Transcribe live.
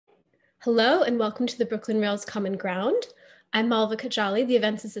Hello and welcome to the Brooklyn Rail's Common Ground. I'm Malva Kajali, the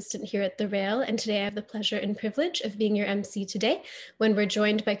events assistant here at the Rail, and today I have the pleasure and privilege of being your MC today when we're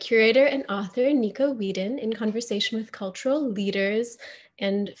joined by curator and author Nico Wheadon in conversation with cultural leaders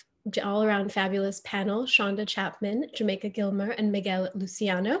and all-around fabulous panel, Shawnda Chapman, Jamaica Gilmer, and Miguel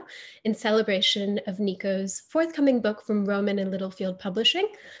Luciano, in celebration of Nico's forthcoming book from Rowman and Littlefield Publishing.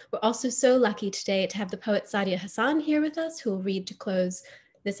 We're also so lucky today to have the poet Sadia Hassan here with us, who will read to close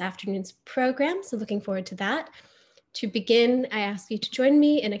this afternoon's program, so looking forward to that. To begin, I ask you to join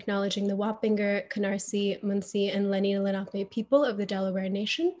me in acknowledging the Wapinger, Canarsie, Munsee, and Lenni Lenape people of the Delaware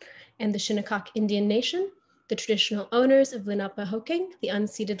Nation and the Shinnecock Indian Nation, the traditional owners of Lenape-Hoking, the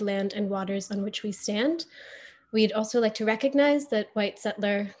unceded land and waters on which we stand. We'd also like to recognize that white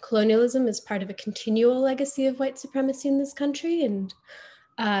settler colonialism is part of a continual legacy of white supremacy in this country, and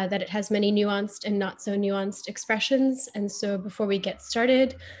that it has many nuanced and not so nuanced expressions. And so before we get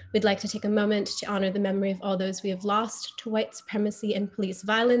started, we'd like to take a moment to honor the memory of all those we have lost to white supremacy and police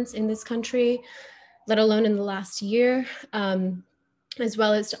violence in this country, let alone in the last year, as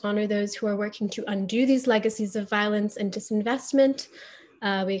well as to honor those who are working to undo these legacies of violence and disinvestment.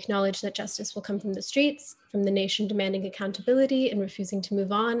 We acknowledge that justice will come from the streets, from the nation demanding accountability and refusing to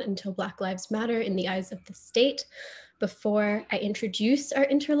move on until Black Lives Matter in the eyes of the state. Before I introduce our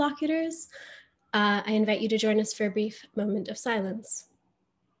interlocutors, I invite you to join us for a brief moment of silence.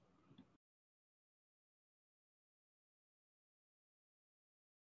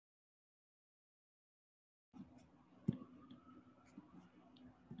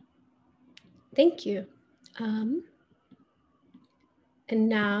 Thank you. And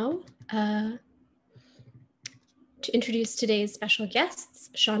now, to introduce today's special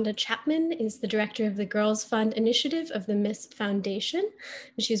guests, Shawnda Chapman is the director of the Girls Fund Initiative of the Miss Foundation.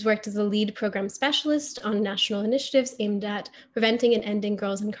 She's worked as a lead program specialist on national initiatives aimed at preventing and ending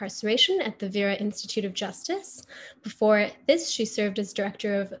girls' incarceration at the Vera Institute of Justice. Before this, she served as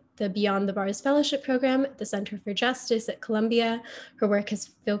director of the Beyond the Bars Fellowship Program at the Center for Justice at Columbia. Her work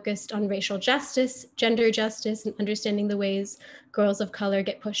has focused on racial justice, gender justice, and understanding the ways girls of color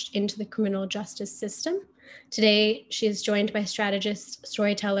get pushed into the criminal justice system. Today, she is joined by strategist,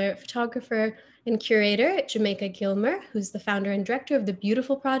 storyteller, photographer, and curator Jamaica Gilmer, who's the founder and director of the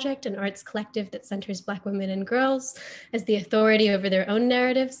Beautiful Project, an arts collective that centers Black women and girls as the authority over their own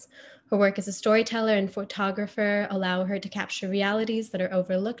narratives. Her work as a storyteller and photographer allow her to capture realities that are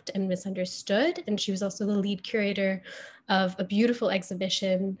overlooked and misunderstood. And she was also the lead curator of a beautiful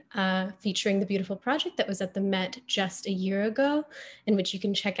exhibition featuring the Beautiful Project that was at the Met just a year ago, and which you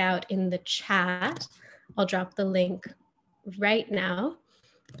can check out in the chat. I'll drop the link right now.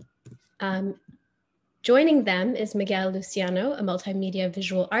 Joining them is Miguel Luciano, a multimedia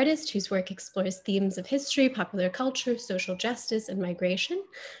visual artist whose work explores themes of history, popular culture, social justice, and migration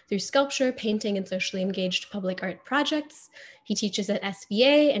through sculpture, painting, and socially engaged public art projects. He teaches at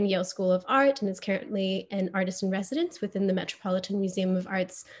SVA and Yale School of Art and is currently an artist in residence within the Metropolitan Museum of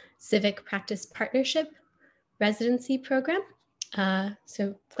Art's Civic Practice Partnership residency program.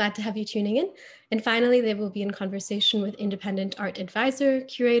 So glad to have you tuning in. And finally, they will be in conversation with independent art advisor,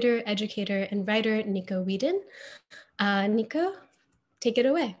 curator, educator, and writer, Nico Wheadon. Nico, take it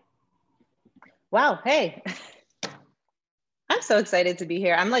away. Wow, hey. I'm so excited to be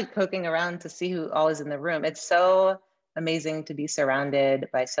here. I'm like poking around to see who all is in the room. It's so amazing to be surrounded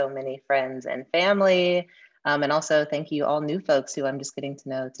by so many friends and family. And also thank you all new folks who I'm just getting to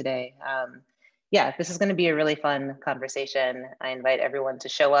know today. Yeah, this is going to be a really fun conversation. I invite everyone to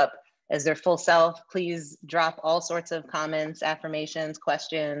show up as their full self. Please drop all sorts of comments, affirmations,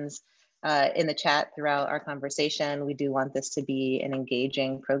 questions in the chat throughout our conversation. We do want this to be an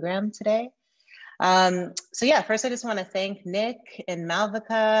engaging program today. So yeah, first I just want to thank Nick and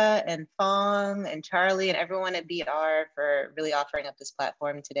Malvika and Fong and Charlie and everyone at BR for really offering up this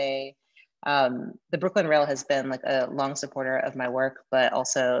platform today. The Brooklyn Rail has been like a long supporter of my work, but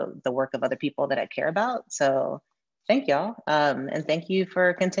also the work of other people that I care about. So thank y'all. And thank you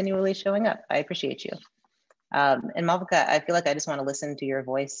for continually showing up. I appreciate you. And Malvika, I feel like I just want to listen to your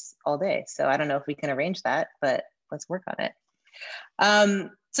voice all day. So I don't know if we can arrange that, but let's work on it.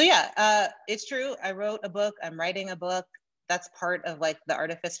 So yeah, it's true. I wrote a book, I'm writing a book. That's part of like the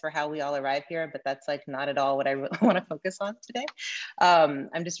artifice for how we all arrive here, but that's like not at all what I want to focus on today.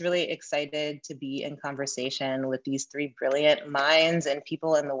 I'm just really excited to be in conversation with these three brilliant minds and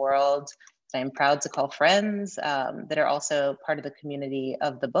people in the world that I'm proud to call friends that are also part of the community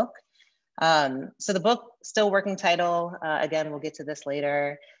of the book. So the book, still working title, again, we'll get to this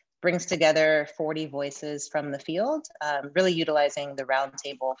later, brings together 40 voices from the field, really utilizing the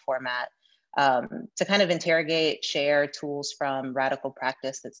roundtable format to kind of interrogate, share tools from radical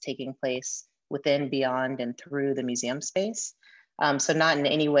practice that's taking place within, beyond, and through the museum space. So not in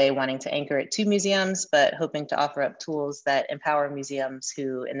any way wanting to anchor it to museums, but hoping to offer up tools that empower museums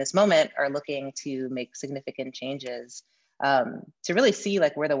who in this moment are looking to make significant changes, to really see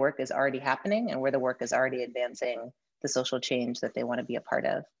like where the work is already happening and where the work is already advancing the social change that they want to be a part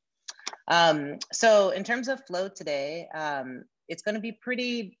of. So in terms of flow today, it's going to be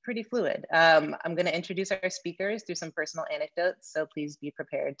pretty fluid. I'm going to introduce our speakers through some personal anecdotes, so please be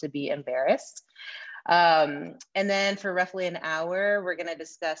prepared to be embarrassed. And then for roughly an hour, we're going to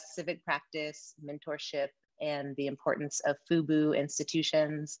discuss civic practice, mentorship, and the importance of FUBU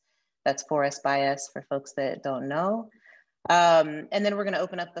institutions. That's for us, by us, for folks that don't know. And then we're going to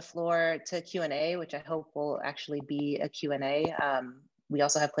open up the floor to Q&A, which I hope will actually be a Q&A. We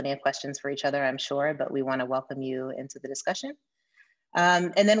also have plenty of questions for each other, I'm sure, but we want to welcome you into the discussion.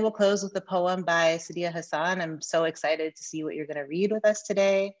 And then we'll close with a poem by Sadia Hassan. I'm so excited to see what you're going to read with us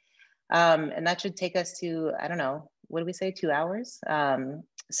today. And that should take us to, I don't know, what do we say, 2 hours?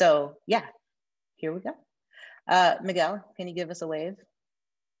 So yeah, here we go. Miguel, can you give us a wave?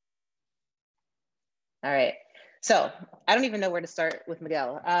 All right. So I don't even know where to start with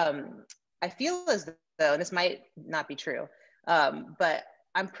Miguel. I feel as though, and this might not be true, but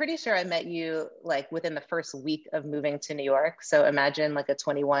I'm pretty sure I met you like within the first week of moving to New York. So imagine like a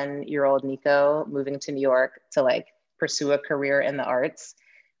 21-year-old Nico moving to New York to like pursue a career in the arts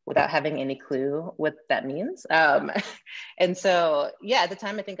without having any clue what that means. And so, yeah, at the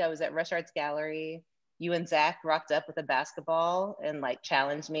time I think I was at Rush Arts Gallery. You and Zach rocked up with a basketball and like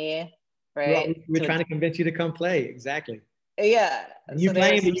challenged me, right? Well, we're trying to convince you to come play, exactly. Yeah. You so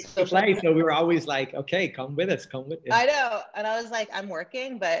play, but you play, so we were always like, okay, come with us, come with us. I know, and I was like, I'm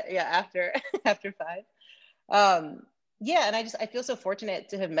working, but yeah, after 5. Yeah, and I feel so fortunate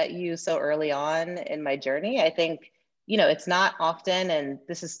to have met you so early on in my journey. I think, you know, it's not often, and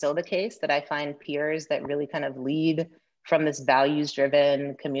this is still the case, that I find peers that really kind of lead from this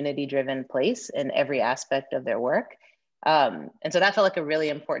values-driven, community-driven place in every aspect of their work. And so that felt like a really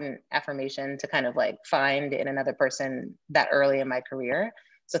important affirmation to kind of like find in another person that early in my career.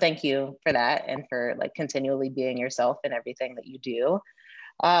 So thank you for that, and for like continually being yourself in everything that you do.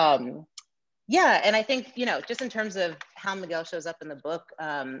 Yeah, and I think, you know, just in terms of how Miguel shows up in the book,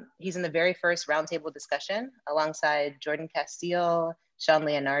 he's in the very first roundtable discussion alongside Jordan Castile, Sean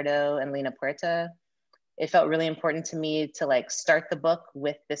Leonardo, and Lena Puerta. It felt really important to me to like start the book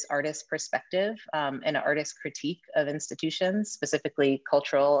with this artist perspective and an artist critique of institutions, specifically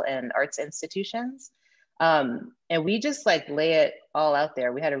cultural and arts institutions. And we just like lay it all out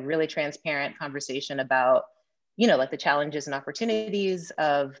there. We had a really transparent conversation about, you know, like the challenges and opportunities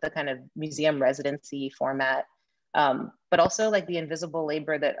of the kind of museum residency format, but also like the invisible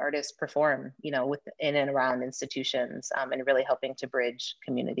labor that artists perform, you know, within and around institutions, and really helping to bridge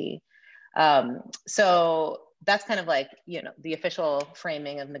community. So that's kind of like, you know, the official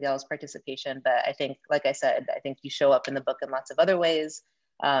framing of Miguel's participation. But I think, like I said, I think you show up in the book in lots of other ways,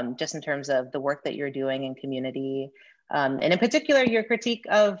 just in terms of the work that you're doing in community. And in particular, your critique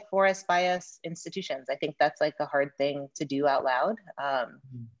of for us, by us institutions. I think that's like a hard thing to do out loud.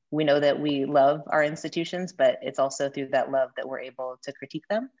 We know that we love our institutions, but it's also through that love that we're able to critique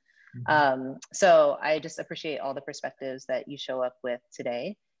them. So I just appreciate all the perspectives that you show up with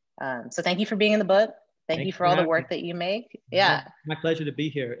today. So thank you for being in the book. Thank you for all the work that you make. Yeah. My pleasure to be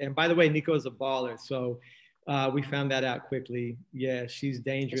here. And by the way, Nico is a baller. So we found that out quickly. Yeah, she's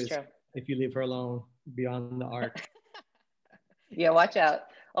dangerous if you leave her alone beyond the art. Yeah, watch out.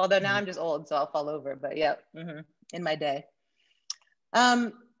 Although now I'm just old, so I'll fall over, but yeah, in my day.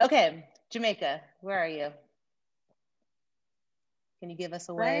 Okay, Jamaica, where are you? Can you give us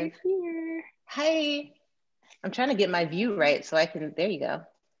a wave? Right here. Hi. I'm trying to get my view right so I can, there you go.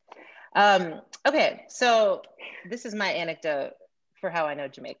 Okay, so this is my anecdote for how I know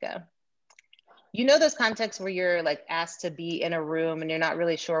Jamaica. You know those contexts where you're like asked to be in a room and you're not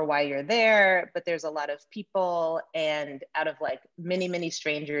really sure why you're there, but there's a lot of people, and out of like many, many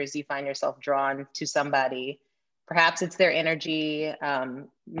strangers, you find yourself drawn to somebody. Perhaps it's their energy.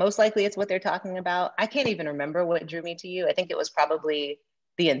 Most likely it's what they're talking about. I can't even remember what drew me to you. I think it was probably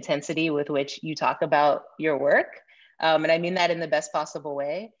the intensity with which you talk about your work. And I mean that in the best possible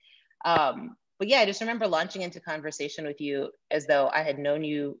way. But yeah, I just remember launching into conversation with you as though I had known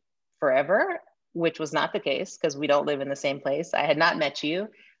you forever, which was not the case because we don't live in the same place. I had not met you.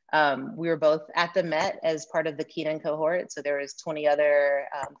 We were both at the Met as part of the Keenan cohort. So there was 20 other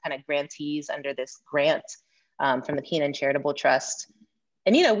kind of grantees under this grant from the Keenan Charitable Trust.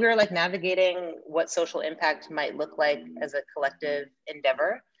 And, you know, we were like navigating what social impact might look like as a collective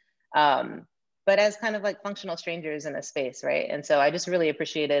endeavor. but as kind of like functional strangers in a space, right? And so I just really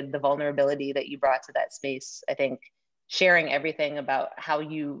appreciated the vulnerability that you brought to that space. I think sharing everything about how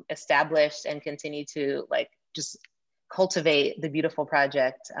you established and continue to like just cultivate the beautiful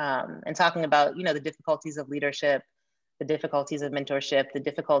project, and talking about, you know, the difficulties of leadership, the difficulties of mentorship, the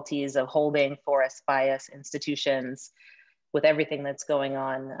difficulties of holding for us bias institutions with everything that's going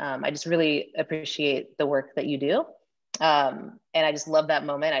on. I just really appreciate the work that you do. And I just love that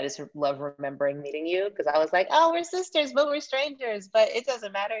moment. I just love remembering meeting you, because I was like, oh, we're sisters, but we're strangers, but it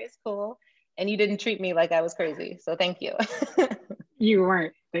doesn't matter, it's cool. And you didn't treat me like I was crazy. So thank you. You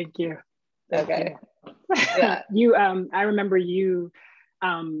weren't, thank you. Thank okay. You. Yeah. You, I remember you,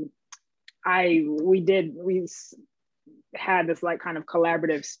 we had this like kind of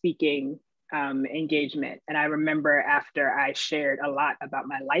collaborative speaking engagement. And I remember after I shared a lot about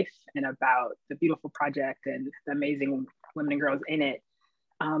my life and about the beautiful project and the amazing women and girls in it,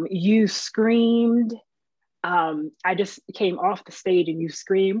 you screamed, I just came off the stage and you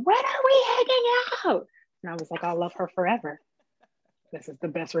screamed, when are we hanging out? And I was like, I'll love her forever. This is the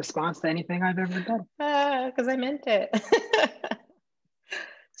best response to anything I've ever done. Because I meant it.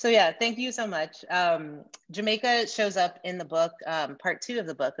 So yeah, thank you so much. Jamaica shows up in the book, part 2 of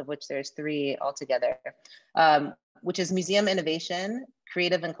the book, of which there's 3 altogether, which is museum innovation,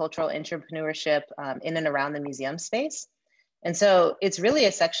 creative and cultural entrepreneurship in and around the museum space. And so it's really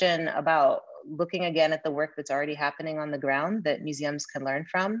a section about looking again at the work that's already happening on the ground that museums can learn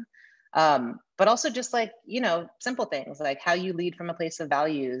from, but also just like, you know, simple things like how you lead from a place of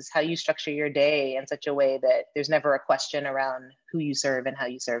values, how you structure your day in such a way that there's never a question around who you serve and how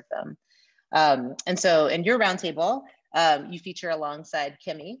you serve them. And so in your roundtable, you feature alongside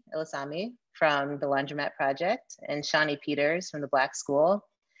Kimmy Ilasami from the Laundromat Project and Shawnee Peters from the Black School.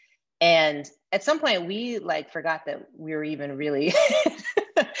 And at some point we like forgot that we were even really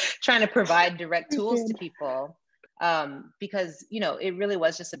trying to provide direct tools to people. Because, you know, it really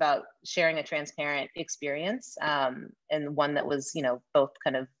was just about sharing a transparent experience, and one that was, you know, both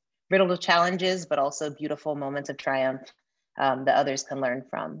kind of riddled with challenges, but also beautiful moments of triumph that others can learn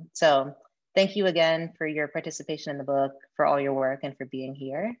from. So thank you again for your participation in the book, for all your work, and for being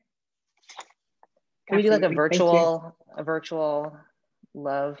here. Can we do like a virtual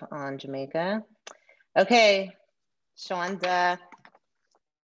love on Jamaica? Okay, Shawnda,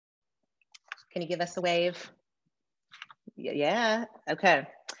 can you give us a wave? Yeah, okay.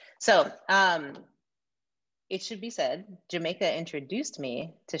 So it should be said, Jamaica introduced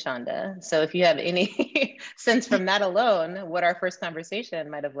me to Shawnda. So if you have any sense from that alone, what our first conversation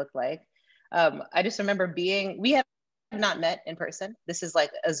might have looked like. I just remember we have not met in person. This is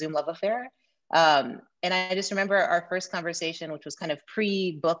like a Zoom love affair. And I just remember our first conversation, which was kind of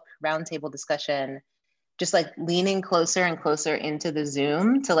pre-book roundtable discussion, just like leaning closer and closer into the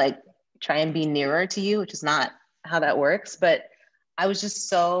Zoom to like try and be nearer to you, which is not how that works. But I was just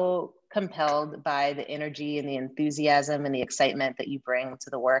so compelled by the energy and the enthusiasm and the excitement that you bring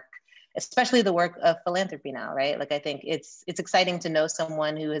to the work, especially the work of philanthropy now, right? Like, I think it's exciting to know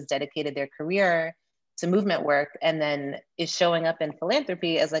someone who has dedicated their career to movement work and then is showing up in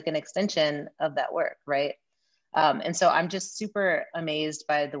philanthropy as like an extension of that work, right? And so I'm just super amazed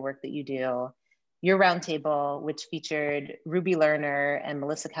by the work that you do. Your roundtable, which featured Ruby Lerner and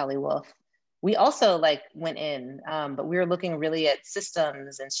Melissa Cowley-Wolf, we also like went in, but we were looking really at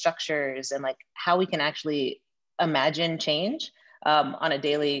systems and structures and like how we can actually imagine change on a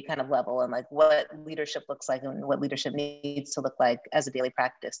daily kind of level, and like what leadership looks like and what leadership needs to look like as a daily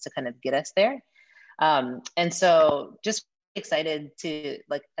practice to kind of get us there. And so just excited to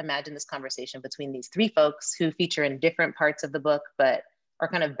like imagine this conversation between these 3 folks who feature in different parts of the book, but are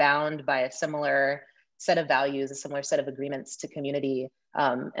kind of bound by a similar set of values, a similar set of agreements to community,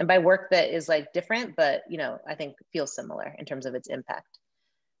 and by work that is like different, but, you know, I think feels similar in terms of its impact.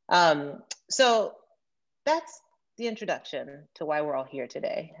 So that's the introduction to why we're all here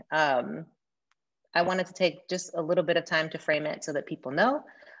today. I wanted to take just a little bit of time to frame it so that people know,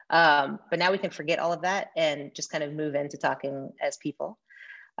 but now we can forget all of that and just kind of move into talking as people.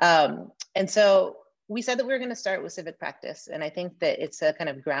 And so we said that we were going to start with civic practice. And I think that it's a kind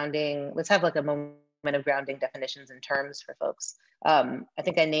of grounding, let's have like a moment of grounding definitions and terms for folks. I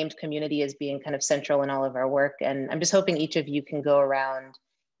think I named community as being kind of central in all of our work. And I'm just hoping each of you can go around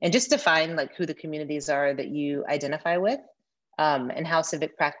and just define like who the communities are that you identify with, and how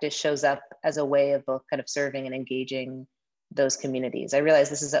civic practice shows up as a way of both kind of serving and engaging those communities. I realize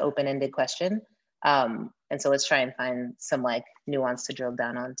this is an open-ended question. And so let's try and find some like nuance to drill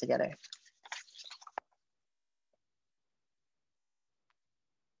down on together.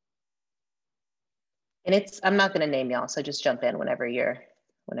 And I'm not going to name y'all, so just jump in whenever you're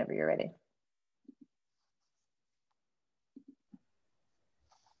whenever you're ready.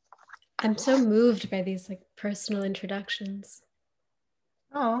 I'm so moved by these like personal introductions.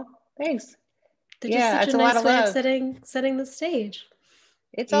 Oh, thanks. They're just such a nice way of setting the stage.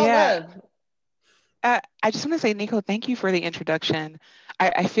 It's all love. I just want to say, Nico, thank you for the introduction.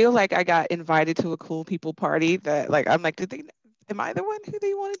 I feel like I got invited to a cool people party that like, I'm like, am I the one who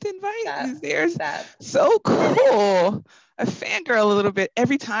they wanted to invite? So cool. A fangirl a little bit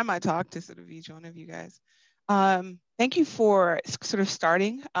every time I talk to sort of each one of you guys. Thank you for sort of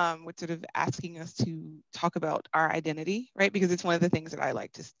starting with sort of asking us to talk about our identity, right? Because it's one of the things that I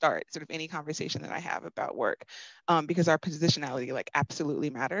like to start sort of any conversation that I have about work, because our positionality like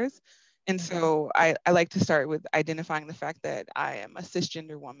absolutely matters. And so I like to start with identifying the fact that I am a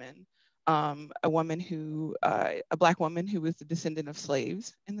cisgender woman, a woman who, a Black woman who was the descendant of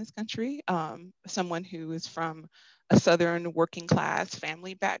slaves in this country, someone who is from a Southern working class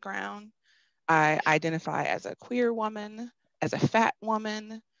family background. I identify as a queer woman, as a fat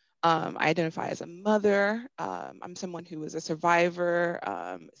woman. I identify as a mother. I'm someone who is a survivor,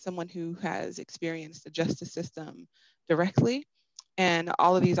 someone who has experienced the justice system directly. And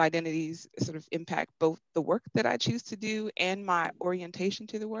all of these identities sort of impact both the work that I choose to do and my orientation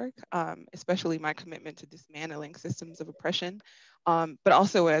to the work, especially my commitment to dismantling systems of oppression, but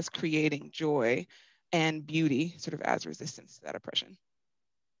also as creating joy and beauty sort of as resistance to that oppression.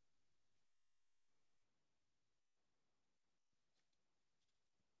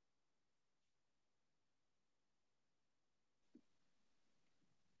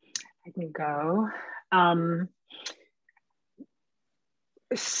 I can go.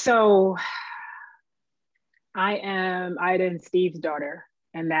 So I am Ida and Steve's daughter,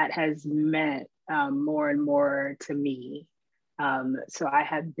 and that has meant more and more to me. So I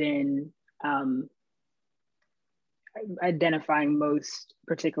have been identifying most,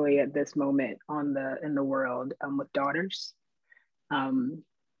 particularly at this moment in the world, with daughters,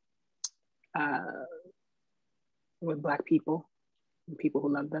 with Black people, and people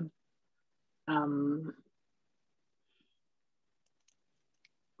who love them.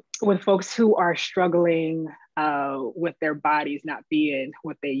 With folks who are struggling with their bodies not being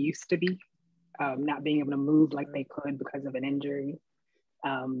what they used to be, not being able to move like they could because of an injury.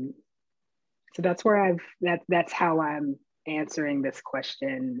 So that's where that's how I'm answering this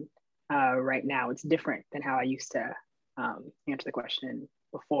question right now. It's different than how I used to answer the question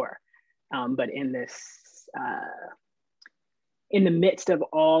before. But in this, in the midst of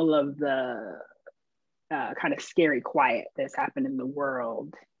all of the kind of scary quiet that's happened in the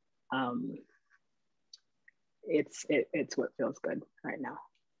world, it's what feels good right now.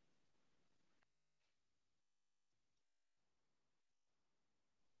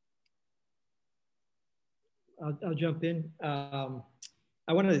 I'll jump in. I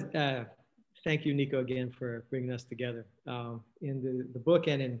want to thank you, Nico, again for bringing us together in the book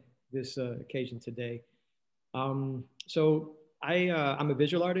and in this occasion today. So I'm a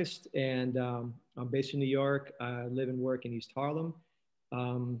visual artist, and I'm based in New York. I live and work in East Harlem.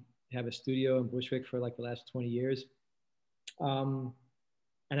 Have a studio in Bushwick for like the last 20 years. And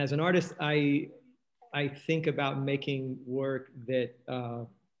as an artist, I think about making work that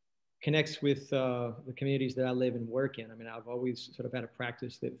connects with the communities that I live and work in. I mean, I've always sort of had a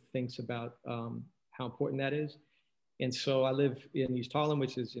practice that thinks about how important that is. And so I live in East Harlem,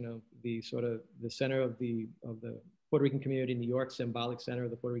 which is, the sort of the center of the Puerto Rican community in New York, symbolic center of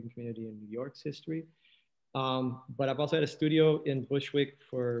the Puerto Rican community in New York's history. But I've also had a studio in Bushwick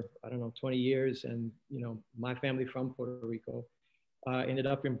for, 20 years. And, my family from Puerto Rico ended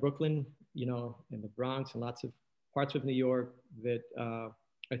up in Brooklyn, in the Bronx and lots of parts of New York that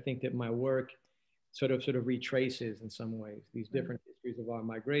I think that my work sort of retraces in some ways, these different histories of our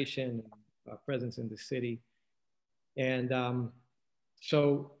migration and our presence in the city. And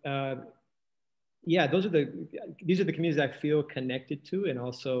yeah, these are the communities I feel connected to and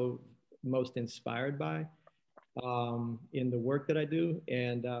also most inspired by in the work that I do.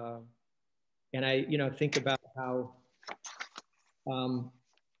 And I, think about how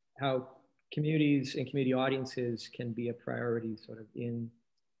communities and community audiences can be a priority sort of in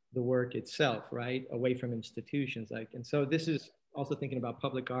the work itself, right? Away from institutions. And so this is also thinking about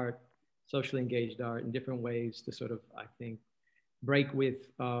public art, socially engaged art in different ways to sort of, I think, break with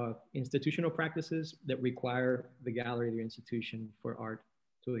institutional practices that require the gallery or the institution for art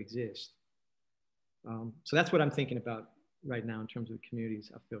to exist. So that's what I'm thinking about right now in terms of the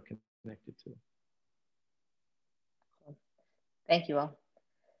communities I feel connected to. Thank you all.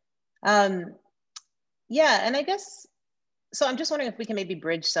 Yeah, and I guess So I'm just wondering if we can maybe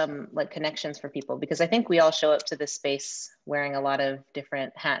bridge some like connections for people, because I think we all show up to this space wearing a lot of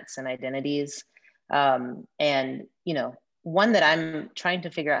different hats and identities. And, you know, one that I'm trying to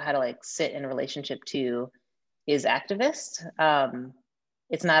figure out how to like sit in relationship to is activist.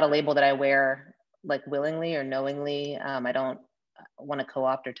 It's not a label that I wear like willingly or knowingly. I don't want to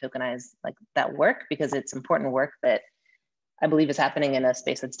co-opt or tokenize like that work, because it's important work that I believe is happening in a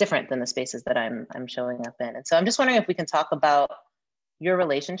space that's different than the spaces that I'm showing up in. And so I'm just wondering if we can talk about your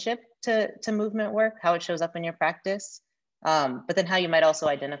relationship to movement work, how it shows up in your practice, but then how you might also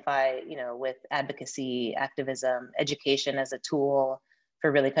identify, you know, with advocacy, activism, education as a tool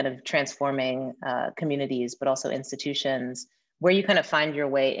for really kind of transforming communities, but also institutions, where you kind of find your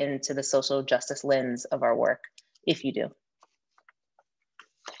way into the social justice lens of our work, if you do.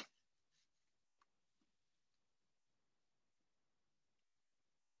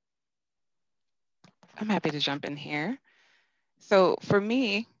 I'm happy to jump in here. So for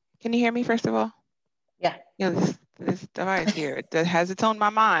me, can you hear me first of all? Yeah. You know, this device here that has its own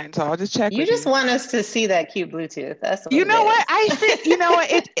my mind, so I'll just check. You just want us to see that cute Bluetooth. That's what you know what I think. You know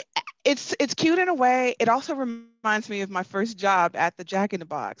what it's cute in a way. It also reminds me of my first job at the Jack in the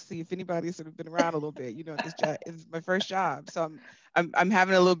Box. See, if anybody's sort of been around a little bit, you know, this is my first job, so I'm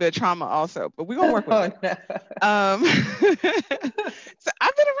having a little bit of trauma also, but we're gonna work with it. No. So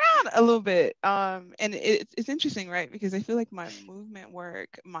I've been around a little bit, and it's interesting, right? Because I feel like my movement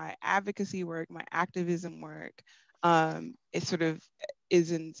work, my advocacy work, my activism work, it sort of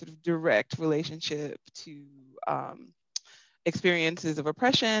is in sort of direct relationship to experiences of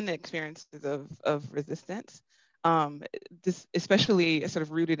oppression, experiences of resistance. This especially sort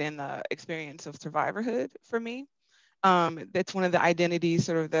of rooted in the experience of survivorhood for me. That's one of the identities,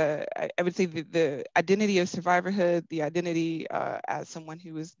 sort of I would say the identity of survivorhood, the identity as someone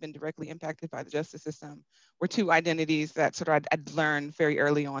who has been directly impacted by the justice system, were two identities that sort of I'd learned very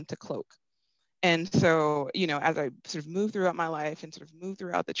early on to cloak. And so, you know, as I sort of moved throughout my life and sort of moved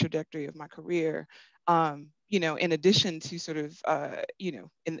throughout the trajectory of my career, you know, in addition to sort of, you know,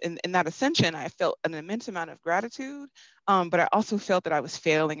 in that ascension, I felt an immense amount of gratitude, but I also felt that I was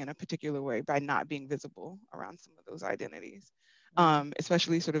failing in a particular way by not being visible around some of those identities,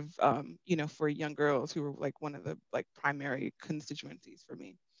 especially sort of, you know, for young girls who were like one of the like primary constituencies for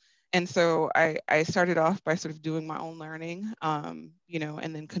me. And so I started off by sort of doing my own learning, you know,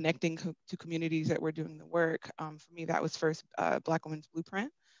 and then connecting to communities that were doing the work. For me, that was first Black Women's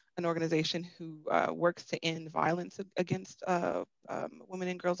Blueprint, an organization who works to end violence against women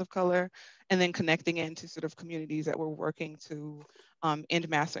and girls of color, and then connecting into sort of communities that were working to end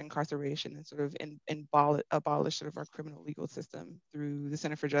mass incarceration and sort of abolish sort of our criminal legal system through the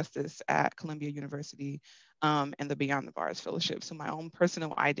Center for Justice at Columbia University and the Beyond the Bars Fellowship. So my own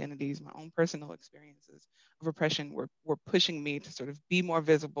personal identities, my own personal experiences of oppression were pushing me to sort of be more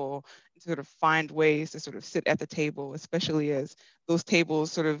visible and sort of find ways to sort of sit at the table, especially as those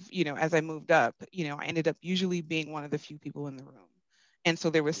tables sort of, you know, as I moved up, you know, I ended up usually being one of the few people in the room. And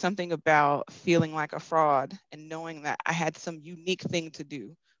so there was something about feeling like a fraud and knowing that I had some unique thing to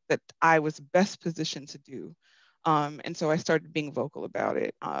do that I was best positioned to do. And so I started being vocal about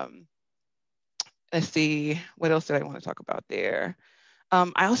it. Let's see, what else did I want to talk about there?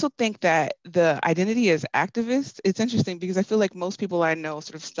 I also think that the identity as activist, it's interesting because I feel like most people I know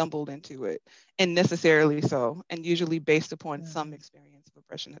sort of stumbled into it, and necessarily so, and usually based upon some experience of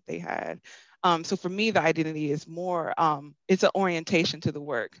oppression that they had. So for me, the identity is more, it's an orientation to the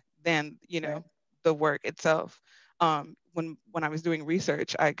work than, you know, the work itself. When I was doing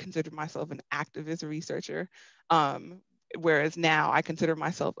research, I considered myself an activist researcher, whereas now I consider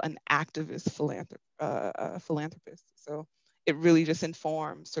myself an activist philanthropist. So it really just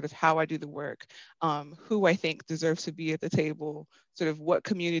informs sort of how I do the work, who I think deserves to be at the table, sort of what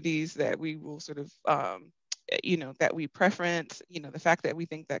communities that we will sort of, you know, that we preference, you know, the fact that we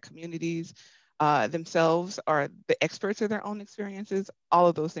think that communities themselves are the experts of their own experiences. All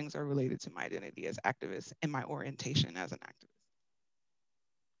of those things are related to my identity as activist and my orientation as an activist.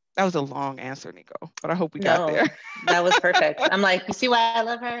 That was a long answer, Nico, but I hope we got there. That was perfect. I'm like, you see why I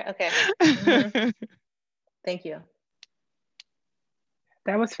love her? Okay. Mm-hmm. Thank you.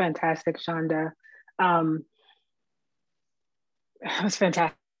 That was fantastic, Shawnda. That was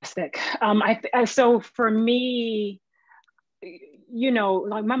fantastic. So for me, you know,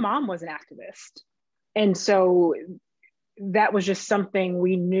 like my mom was an activist. And so that was just something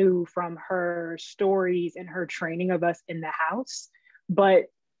we knew from her stories and her training of us in the house. But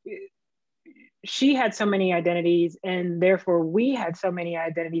she had so many identities, and therefore we had so many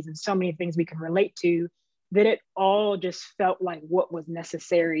identities and so many things we can relate to, that it all just felt like what was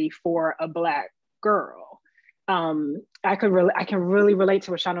necessary for a Black girl. I can really relate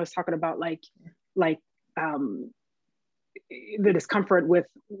to what Shawnda was talking about, like the discomfort with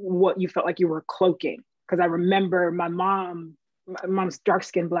what you felt like you were cloaking. Because I remember my mom's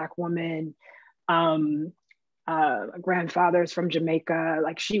dark-skinned Black woman, grandfather's from Jamaica.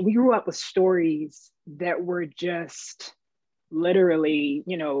 Like we grew up with stories that were just literally,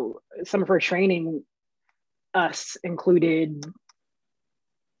 you know, some of her training us included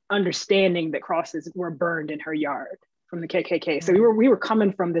understanding that crosses were burned in her yard from the KKK. So we were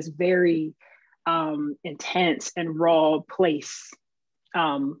coming from this very intense and raw place,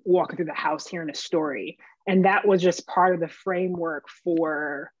 walking through the house, hearing a story. And that was just part of the framework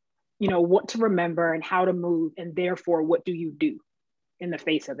for, you know, what to remember and how to move, and therefore, what do you do in the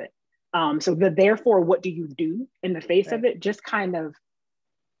face of it? So the therefore, what do you do in the face of it just kind of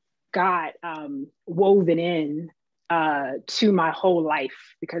got woven in to my whole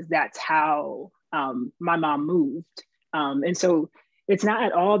life, because that's how my mom moved. And so it's not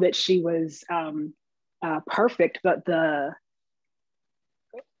at all that she was perfect, but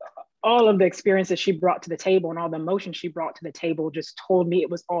all of the experiences she brought to the table and all the emotions she brought to the table just told me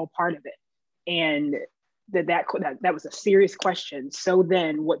it was all part of it. And that was a serious question. So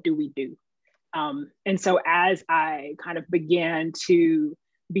then what do we do? And so as I kind of began to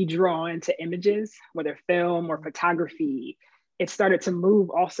be drawn to images, whether film or photography, it started to move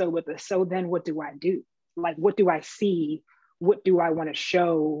also with the, so then what do I do? Like, what do I see? What do I want to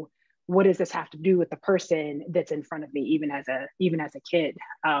show? What does this have to do with the person that's in front of me, even as a kid?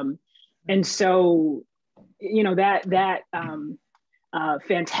 And so, you know, that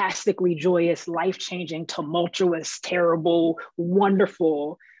fantastically joyous, life-changing, tumultuous, terrible,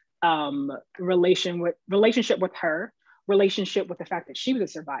 wonderful relationship with her, relationship with the fact that she was a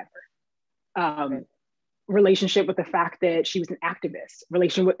survivor, relationship with the fact that she was an activist,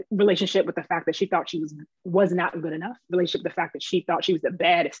 relationship with the fact that she thought she was not good enough, relationship with the fact that she thought she was the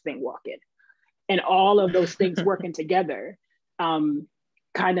baddest thing walking, and all of those things working together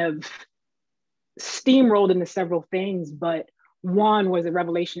kind of steamrolled into several things. But one was a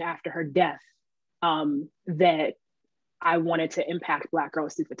revelation after her death that I wanted to impact Black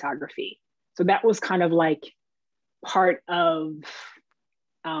girls through photography. So that was kind of like part of,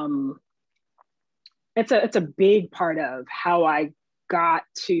 it's a big part of how I got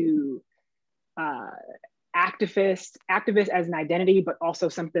to activist as an identity, but also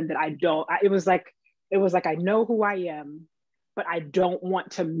something that it was like I know who I am, but I don't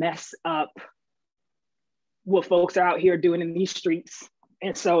want to mess up what folks are out here doing in these streets.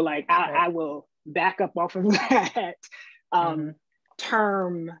 And so like, I will back up off of that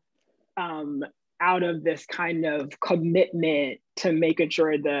term out of this kind of commitment to making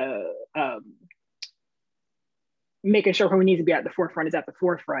sure who needs to be at the forefront is at the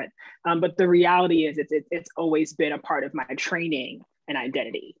forefront. But the reality is it's always been a part of my training and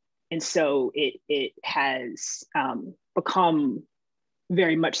identity. And so it has become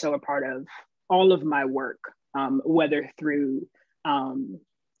very much so a part of all of my work, whether through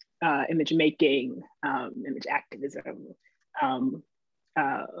image making, image activism,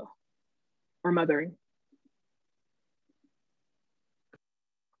 or mothering.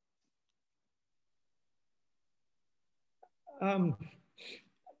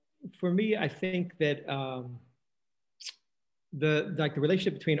 For me, I think that the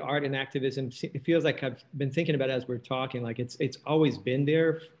relationship between art and activism, it feels like I've been thinking about it as we're talking, like it's always been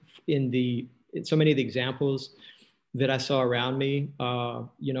there in so many of the examples that I saw around me,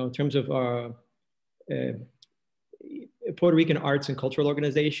 you know, in terms of Puerto Rican arts and cultural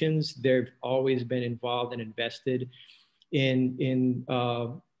organizations. They've always been involved and invested in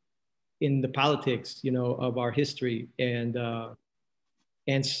the politics, you know, of our history, and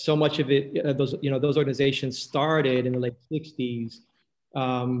so much of it, those organizations started in the late '60s,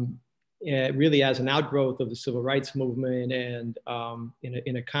 really as an outgrowth of the civil rights movement, and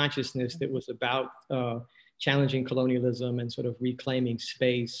in a consciousness that was about challenging colonialism and sort of reclaiming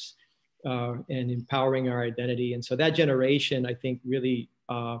space and empowering our identity. And so that generation, I think, really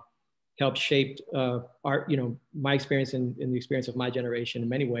helped shape art, you know, my experience and the experience of my generation in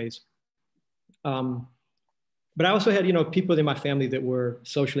many ways. But I also had, you know, people in my family that were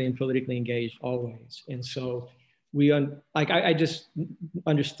socially and politically engaged always. And so I just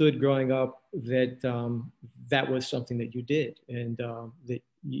understood growing up that that was something that you did, and that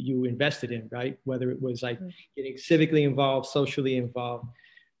you invested in, right? Whether it was like getting civically involved, socially involved.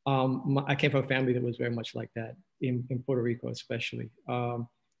 I came from a family that was very much like that in Puerto Rico, especially.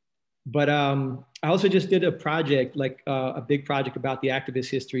 But I also just did a project, like a big project about the activist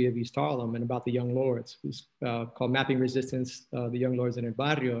history of East Harlem and about the Young Lords. It was called Mapping Resistance, the Young Lords in El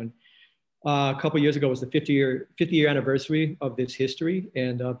Barrio. a couple of years ago was the 50-year anniversary of this history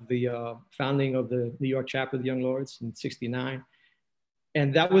and of the founding of the New York chapter of the Young Lords in '69.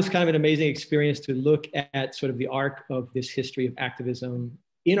 And that was kind of an amazing experience to look at sort of the arc of this history of activism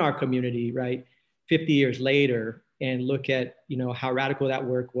in our community, right? 50 years later, and look at, you know, how radical that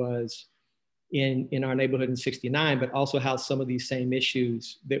work was in our neighborhood in '69, but also how some of these same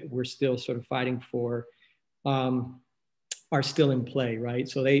issues that we're still sort of fighting for are still in play, right?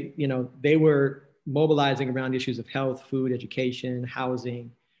 So they, you know, they were mobilizing around issues of health, food, education,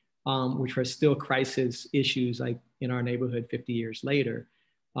 housing, which are still crisis issues like in our neighborhood 50 years later.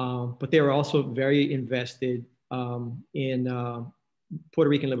 But they were also very invested in Puerto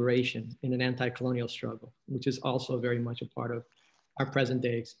Rican liberation, in an anti-colonial struggle, which is also very much a part of our present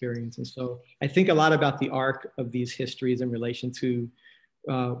day experience. And so I think a lot about the arc of these histories in relation to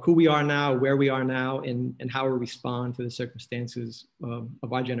who we are now, where we are now, and how we respond to the circumstances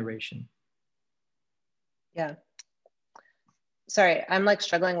of our generation. Yeah. Sorry, I'm like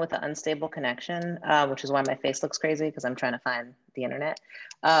struggling with the unstable connection, which is why my face looks crazy because I'm trying to find the internet.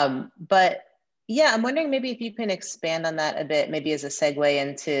 But yeah, I'm wondering maybe if you can expand on that a bit, maybe as a segue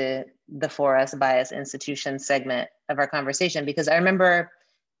into the For Us by Us institution segment of our conversation, because I remember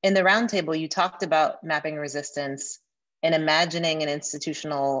in the roundtable, you talked about mapping resistance and imagining an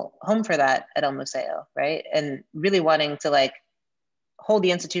institutional home for that at El Museo, right? And really wanting to like hold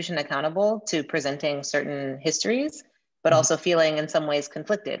the institution accountable to presenting certain histories, but also feeling in some ways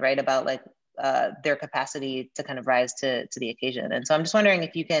conflicted, right? About like their capacity to kind of rise to the occasion. And so I'm just wondering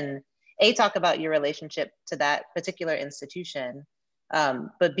if you can, A, talk about your relationship to that particular institution,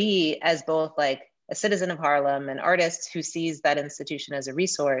 but B, as both like a citizen of Harlem, an artist who sees that institution as a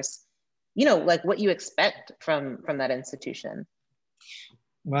resource, you know, like what you expect from that institution.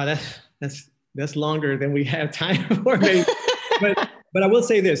 Wow, that's longer than we have time for, maybe. But I will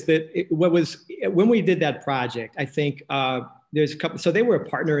say this, that when we did that project, I think there's a couple, so they were a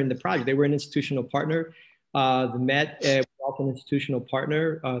partner in the project. They were an institutional partner. The Met was also an institutional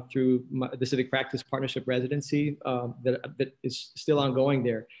partner through the Civic Practice Partnership Residency that is still ongoing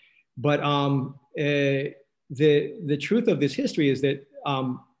there. But the truth of this history is that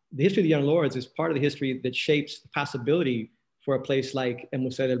the history of the Young Lords is part of the history that shapes the possibility for a place like El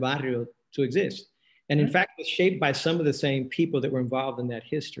Museo del Barrio to exist. And in fact, it's shaped by some of the same people that were involved in that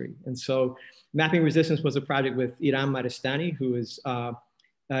history. And so Mapping Resistance was a project with Iram Maristani, who is an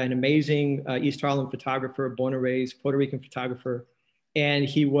amazing East Harlem photographer, born and raised Puerto Rican photographer. And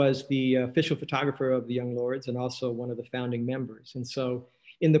he was the official photographer of the Young Lords and also one of the founding members. And so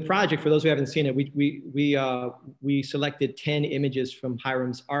in the project, for those who haven't seen it, we selected 10 images from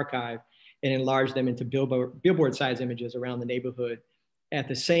Hiram's archive and enlarged them into billboard-sized images around the neighborhood at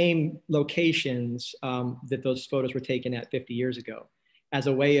the same locations that those photos were taken at 50 years ago, as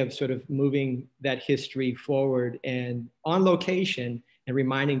a way of sort of moving that history forward and on location and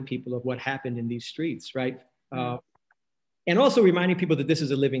reminding people of what happened in these streets, right? And also reminding people that this is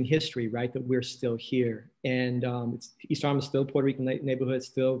a living history, right? That we're still here. And East Harlem is still Puerto Rican neighborhood,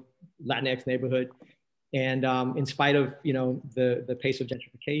 still Latinx neighborhood. And in spite of, you know, the pace of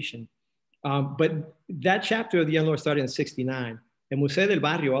gentrification. But that chapter of the Young Lords started in '69. And Museo del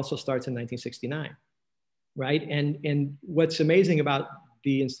Barrio also starts in 1969, right? And what's amazing about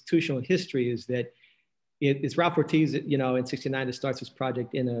the institutional history is that it's Ralph Ortiz, you know, in '69 that starts this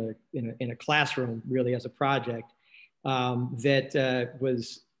project in a classroom, really, as a project that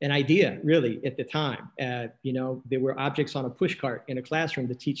was an idea, really, at the time. You know, there were objects on a push cart in a classroom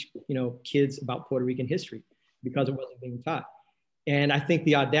to teach, you know, kids about Puerto Rican history because it wasn't being taught. And I think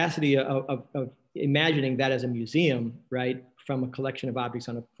the audacity of imagining that as a museum, right, from a collection of objects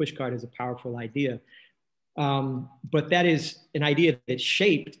on a push cart is a powerful idea. But that is an idea that's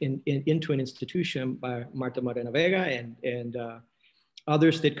shaped into an institution by Marta Moreno Vega and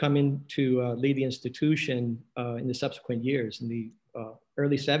others that come in to lead the institution in the subsequent years, in the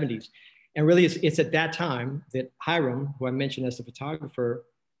early '70s. And really it's at that time that Hiram, who I mentioned as the photographer,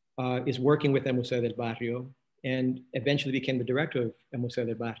 is working with El Museo del Barrio and eventually became the director of El Museo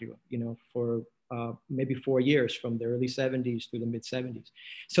del Barrio, you know, for maybe 4 years, from the early '70s through the mid '70s.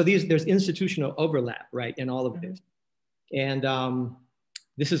 So there's institutional overlap, right, in all of this. And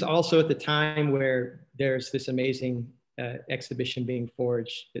this is also at the time where there's this amazing exhibition being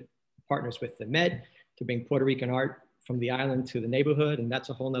forged that partners with the Met to bring Puerto Rican art from the island to the neighborhood. And that's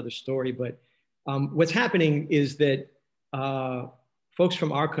a whole nother story. But what's happening is that folks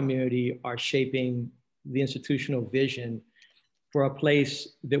from our community are shaping the institutional vision for a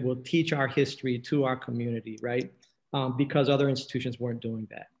place that will teach our history to our community, right? Because other institutions weren't doing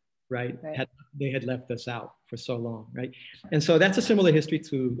that. right? They had left us out for so long, right? And so that's a similar history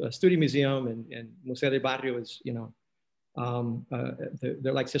to Studio Museum and Museo del Barrio is, you know,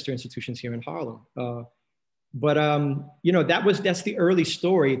 they're like sister institutions here in Harlem. But you know, that's the early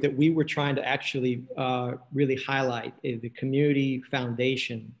story that we were trying to actually really highlight, the community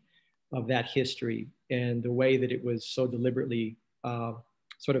foundation of that history and the way that it was so deliberately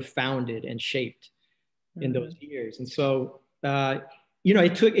sort of founded and shaped in those years. And so, you know,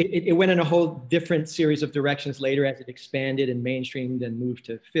 it went in a whole different series of directions later as it expanded and mainstreamed and moved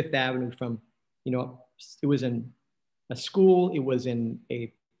to Fifth Avenue from, you know, it was in a school, it was in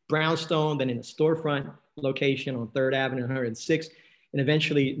a brownstone, then in a storefront location on 3rd Avenue and 106th, and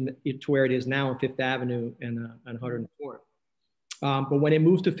eventually to where it is now on 5th Avenue and 104th. But when it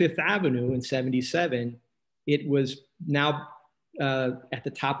moved to 5th Avenue in 77, it was now at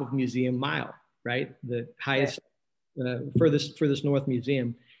the top of Museum Mile, right? The highest, furthest north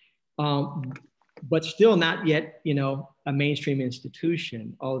museum. But still not yet, you know, a mainstream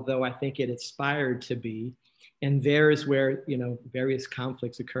institution, although I think it aspired to be. And there is where, you know, various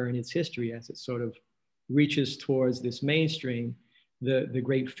conflicts occur in its history as it sort of reaches towards this mainstream. The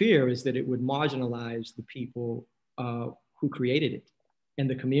great fear is that it would marginalize the people who created it and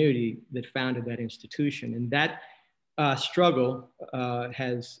the community that founded that institution. And that struggle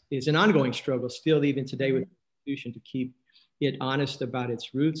is an ongoing struggle still even today with the institution to keep it honest about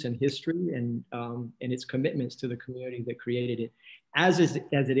its roots and history and its commitments to the community that created it, as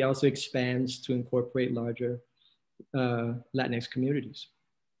it also expands to incorporate larger Latinx communities.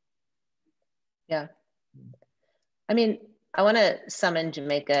 Yeah. I mean, I want to summon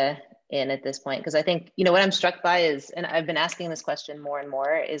Jamaica in at this point, because I think, you know, what I'm struck by is, and I've been asking this question more and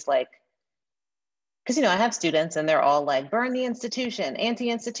more, is like, because, you know, I have students and they're all like, burn the institution,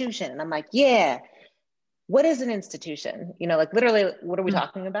 anti-institution. And I'm like, yeah, what is an institution? You know, like literally, what are we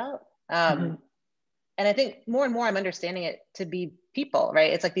talking about? And I think more and more I'm understanding it to be people,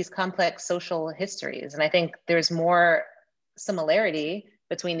 right? It's like these complex social histories. And I think there's more similarity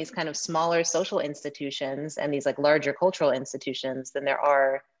between these kind of smaller social institutions and these like larger cultural institutions than there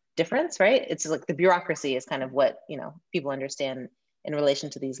are difference, right? It's like the bureaucracy is kind of what, you know, people understand in relation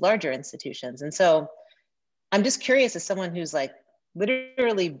to these larger institutions. And so I'm just curious, as someone who's like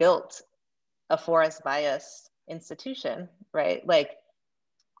literally built a Forest Bias institution, right? Like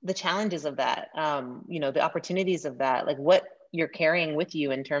the challenges of that, you know, the opportunities of that, like what you're carrying with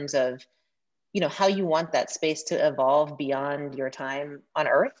you in terms of, you know, how you want that space to evolve beyond your time on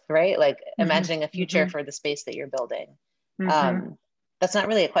Earth, right? Like imagining a future for the space that you're building. That's not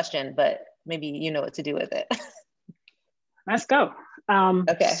really a question, but maybe you know what to do with it. Let's go.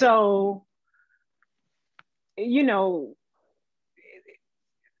 Okay. So, you know,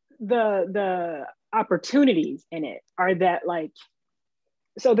 the opportunities in it are that, like,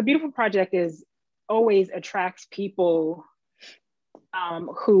 so the Beautiful Project is always attracts people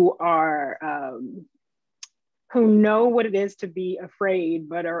who are who know what it is to be afraid,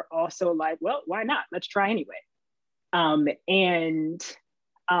 but are also like, well, why not? Let's try anyway. And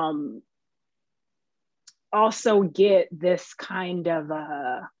also get this kind of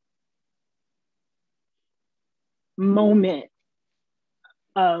a moment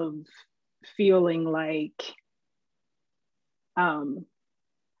of feeling like,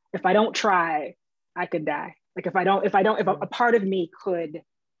 if I don't try, I could die. Like if a part of me could,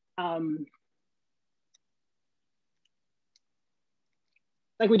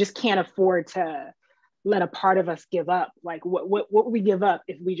 like we just can't afford to let a part of us give up. Like what would we give up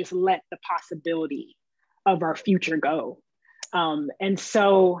if we just let the possibility of our future go? And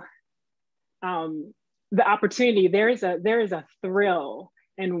so the opportunity, there is a thrill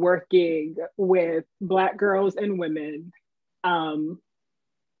in working with Black girls and women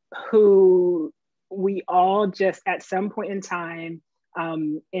who we all just at some point in time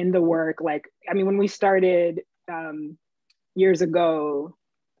in the work, like, I mean, when we started years ago,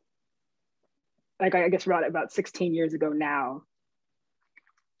 like I guess about 16 years ago now,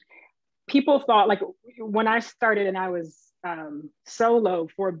 people thought, like when I started and I was solo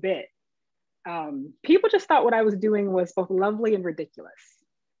for a bit, people just thought what I was doing was both lovely and ridiculous.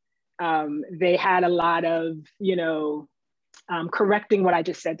 They had a lot of, you know, correcting what I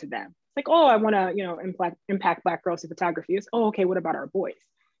just said to them. Like, oh, I want to, you know, impact Black girls in photography. It's, oh, okay, what about our boys?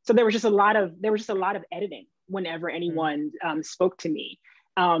 So there was just a lot of editing whenever anyone spoke to me.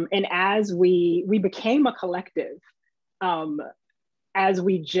 And as we became a collective, as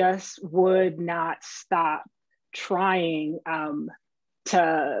we just would not stop trying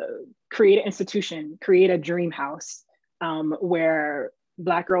to create an institution, create a dream house where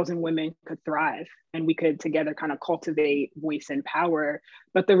Black girls and women could thrive and we could together kind of cultivate voice and power.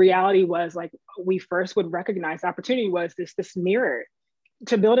 But the reality was like, we first would recognize the opportunity was this mirror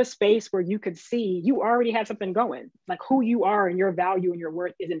to build a space where you could see you already had something going. Like who you are and your value and your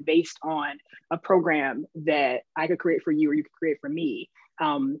worth isn't based on a program that I could create for you or you could create for me.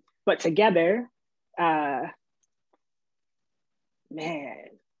 But together, man,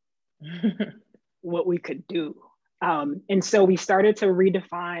 what we could do. And so we started to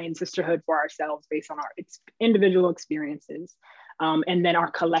redefine sisterhood for ourselves based on our individual experiences, and then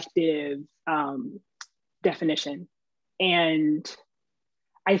our collective definition. And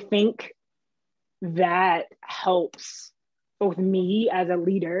I think that helps both me as a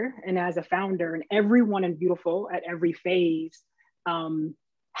leader and as a founder and everyone in Beautiful at every phase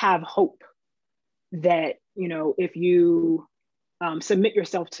have hope that, you know, if you submit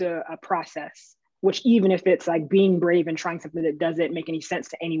yourself to a process, which even if it's like being brave and trying something that doesn't make any sense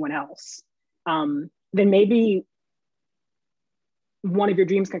to anyone else, then maybe one of your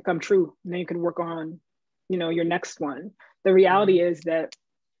dreams can come true and then you can work on, you know, your next one. The reality is that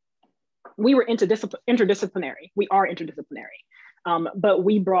we were interdisciplinary. We are interdisciplinary, but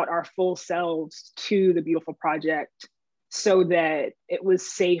we brought our full selves to the Beautiful Project so that it was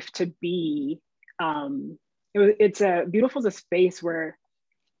safe to be, Beautiful is a space where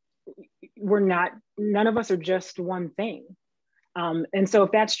none of us are just one thing. And so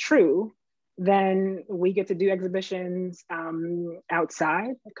if that's true, then we get to do exhibitions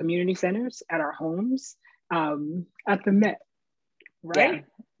outside, community centers, at our homes, at the Met, right? Yeah.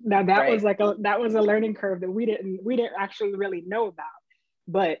 Now that was like that was a learning curve that we didn't actually really know about,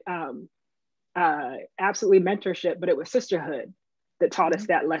 but absolutely mentorship, but it was sisterhood that taught us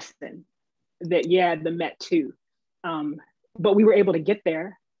that lesson, that yeah, the Met too. But we were able to get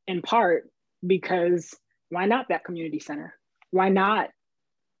there in part because why not that community center? Why not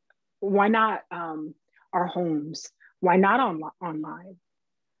our homes? Why not online?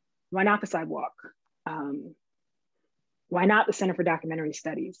 Why not the sidewalk? Why not the Center for Documentary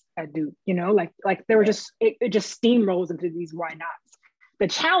Studies at Duke? You know, like there were just, it just steamrolls into these why nots. The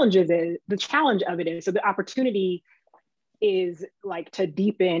challenge of it is, so the opportunity is like to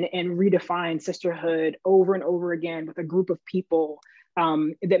deepen and redefine sisterhood over and over again with a group of people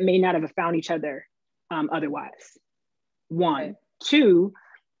that may not have found each other otherwise. One. Okay. Two,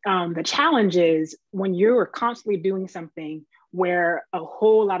 the challenge is when you're constantly doing something where a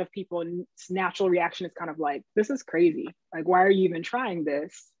whole lot of people's natural reaction is kind of like, this is crazy. Like, why are you even trying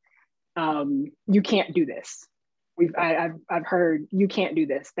this? You can't do this. I've heard, you can't do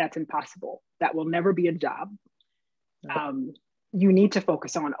this. That's impossible. That will never be a job. You need to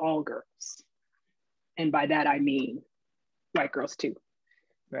focus on all girls. And by that, I mean white girls too.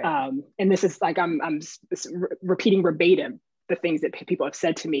 Right. And this is like, I'm repeating verbatim the things that people have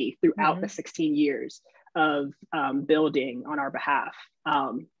said to me throughout the 16 years of building on our behalf.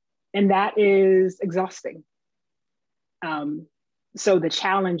 And that is exhausting. So the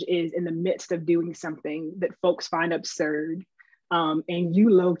challenge is in the midst of doing something that folks find absurd and you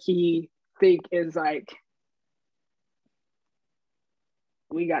low-key think is like,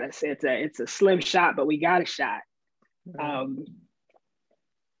 we gotta say it's a slim shot, but we got a shot.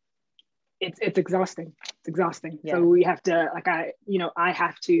 It's exhausting. It's exhausting. Yeah. So we have to, like I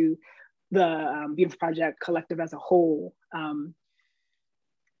have to, the Beautiful Project Collective as a whole,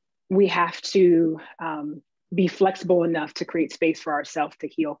 we have to be flexible enough to create space for ourselves to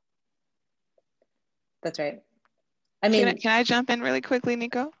heal. That's right. I mean, can I jump in really quickly,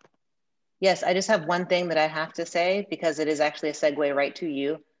 Nico? Yes, I just have one thing that I have to say because it is actually a segue right to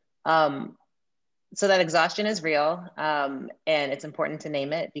you. So that exhaustion is real, and it's important to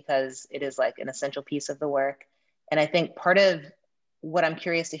name it because it is like an essential piece of the work. And I think part of what I'm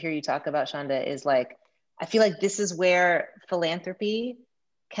curious to hear you talk about, Shawnda, is like, I feel like this is where philanthropy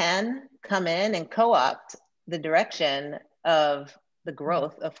can come in and co-opt the direction of the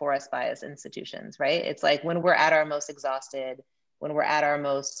growth of forest bias institutions, right? It's like when we're at our most exhausted, when we're at our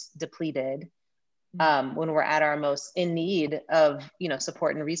most depleted, when we're at our most in need of,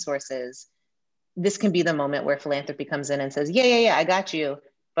 support and resources, this can be the moment where philanthropy comes in and says, yeah, I got you.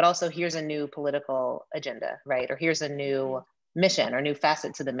 But also here's a new political agenda, right? Or here's a new mission or new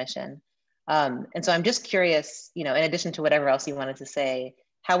facet to the mission. And so I'm just curious, in addition to whatever else you wanted to say,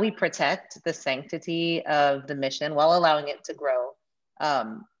 how we protect the sanctity of the mission while allowing it to grow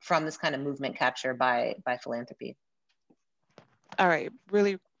from this kind of movement capture by philanthropy. All right,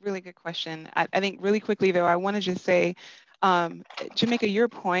 really, really good question. I think really quickly though, I want to just say, Jamaica, your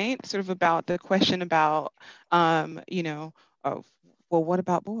point sort of about the question about, well, what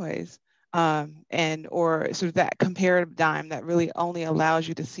about boys? and or sort of that paradigm that really only allows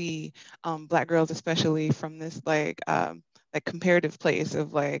you to see Black girls, especially from this like comparative place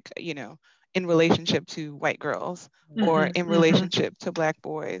of like, you know, in relationship to white girls or in relationship to Black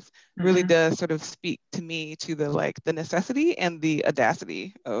boys, really does sort of speak to me to the like the necessity and the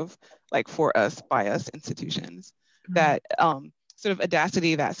audacity of like for us by us institutions. That sort of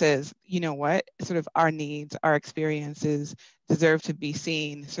audacity that says, you know what, sort of our needs, our experiences deserve to be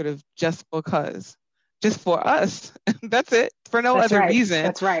seen sort of just because, just for us. That's it, for no other reason.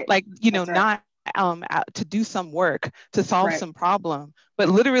 That's right. Like, you know, not out to do some work, to solve some problem, but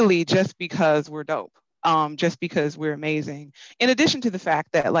literally just because we're dope, just because we're amazing. In addition to the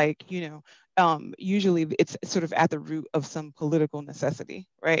fact that, like, you know, usually it's sort of at the root of some political necessity,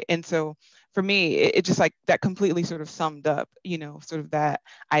 right? And so for me, it just like that completely sort of summed up, you know, sort of that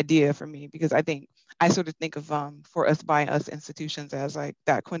idea for me, because I think I sort of think of for us by us institutions as like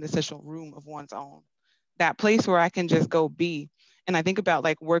that quintessential room of one's own, that place where I can just go be. And I think about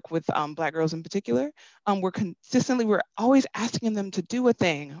like work with Black girls in particular. We're always asking them to do a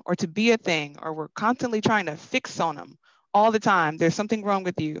thing or to be a thing, or we're constantly trying to fix on them all the time. There's something wrong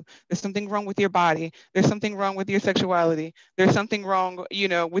with you. There's something wrong with your body. There's something wrong with your sexuality. There's something wrong, you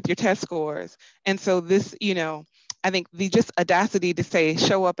know, with your test scores. And so this, you know, I think the just audacity to say,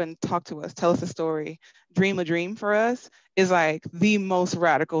 show up and talk to us, tell us a story, dream a dream for us is like the most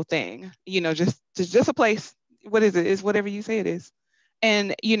radical thing, you know, just a place. What is it? Is whatever you say it is.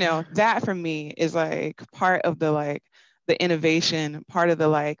 And, you know, that for me is like part of the like the innovation, part of the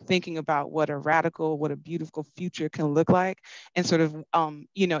like thinking about what a beautiful future can look like. And sort of,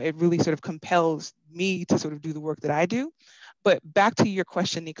 you know, it really sort of compels me to sort of do the work that I do. But back to your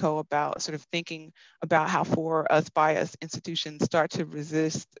question, Nico, about sort of thinking about how for us by us institutions start to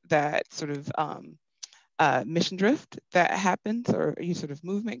resist that sort of mission drift that happens, or you sort of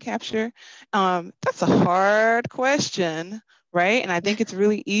movement capture. That's a hard question, right? And I think it's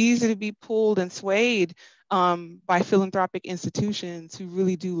really easy to be pulled and swayed by philanthropic institutions who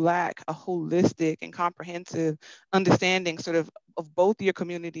really do lack a holistic and comprehensive understanding sort of both your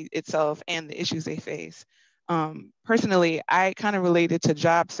community itself and the issues they face. Personally, I kind of related to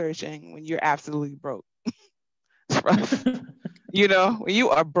job searching when you're absolutely broke. It's rough. You know, when you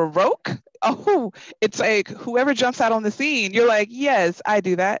are broke, oh, it's like whoever jumps out on the scene, you're like, yes, I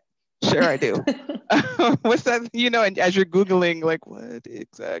do that. Sure, I do. What's that? You know, and as you're Googling, like, what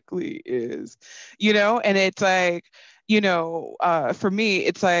exactly is, you know, and it's like, you know, for me,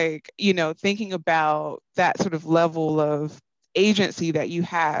 it's like, you know, thinking about that sort of level of agency that you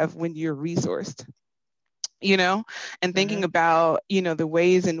have when you're resourced, you know, and thinking about, you know, the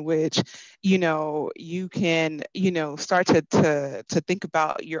ways in which, you know, you can, you know, start to think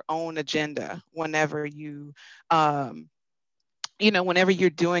about your own agenda whenever you, you know, whenever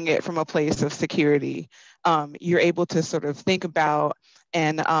you're doing it from a place of security, you're able to sort of think about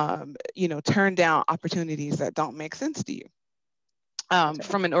and, you know, turn down opportunities that don't make sense to you.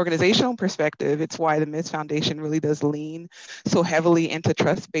 From an organizational perspective, it's why the Miss Foundation really does lean so heavily into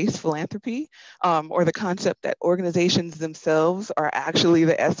trust-based philanthropy, or the concept that organizations themselves are actually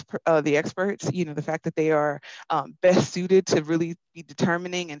the experts, you know, the fact that they are best suited to really be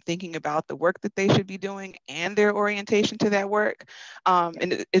determining and thinking about the work that they should be doing and their orientation to that work.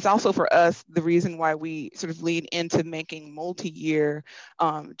 And it's also for us the reason why we sort of lean into making multi-year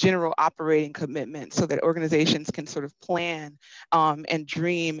general operating commitments so that organizations can sort of plan and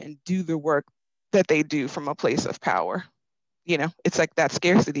dream and do the work that they do from a place of power. You know, it's like that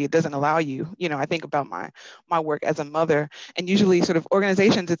scarcity, it doesn't allow you, you know, I think about my work as a mother, and usually sort of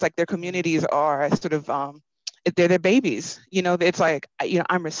organizations, it's like their communities are sort of, they're their babies, you know, it's like, you know,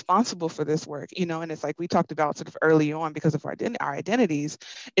 I'm responsible for this work, you know, and it's like we talked about sort of early on because of our identities,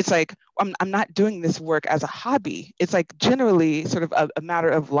 it's like, I'm not doing this work as a hobby. It's like generally sort of a matter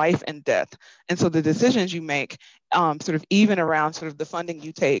of life and death. And so the decisions you make, sort of even around sort of the funding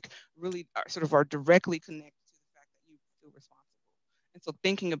you take really are directly connected to the fact that you feel responsible. And so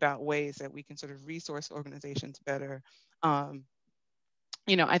thinking about ways that we can sort of resource organizations better,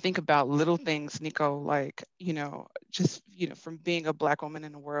 you know, I think about little things, Nico, like, you know, just, you know, from being a Black woman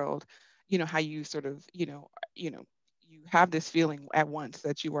in the world, you know, how you sort of, you have this feeling at once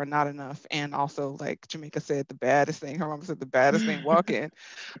that you are not enough. And also, like Jamaica said, the baddest thing, her mom said the baddest thing walking.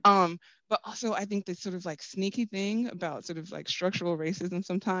 But also I think the sort of like sneaky thing about sort of like structural racism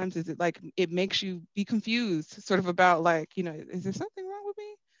sometimes is it makes you be confused sort of about like, you know, is there something wrong with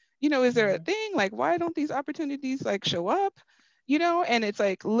me? You know, is there a thing, like, why don't these opportunities like show up? You know, and it's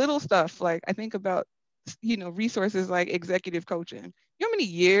like little stuff. Like I think about, you know, resources like executive coaching. You know how many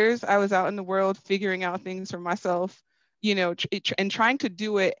years I was out in the world figuring out things for myself you know, and trying to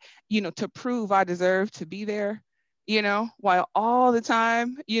do it, you know, to prove I deserve to be there, you know, while all the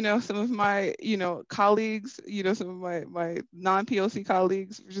time, you know, some of my, you know, colleagues, you know, some of my non-POC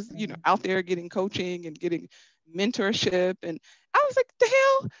colleagues were just, you know, out there getting coaching and getting mentorship. And I was like, the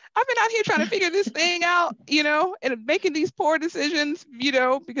hell, I've been out here trying to figure this thing out, you know, and making these poor decisions, you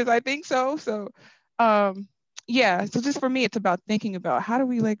know, because I think so. So, yeah, so just for me, it's about thinking about how do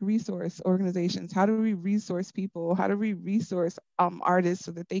we like resource organizations? How do we resource people? How do we resource artists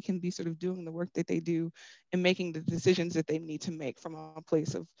so that they can be sort of doing the work that they do and making the decisions that they need to make from a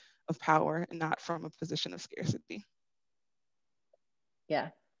place of power and not from a position of scarcity. Yeah.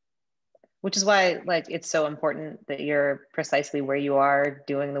 Which is why like it's so important that you're precisely where you are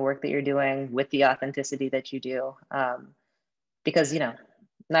doing the work that you're doing with the authenticity that you do. Because, you know,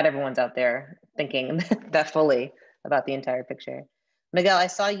 not everyone's out there thinking that fully about the entire picture. Miguel, I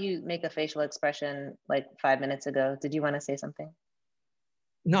saw you make a facial expression like 5 minutes ago. Did you want to say something?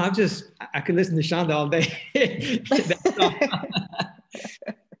 No, I could listen to Shawnda all day.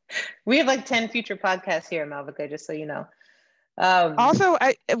 We have like 10 future podcasts here, Malvika, just so you know. Also,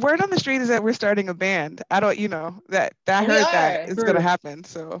 word on the street is that we're starting a band. I don't, you know, that I heard that it's going to happen.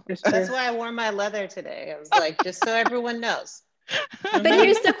 So that's why I wore my leather today. I was like, just so everyone knows. But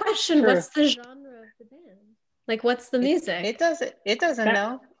here's the question: what's the genre of the band? Like, what's the music? It doesn't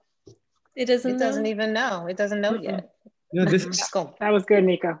know. It doesn't even know. It doesn't know yet. No, that was good,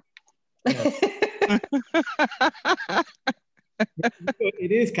 Nico. Yeah.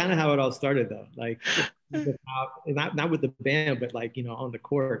 It is kind of how it all started, though. Like, not with the band, but like, you know, on the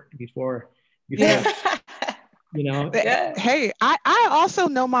court before yeah. You know, hey, I also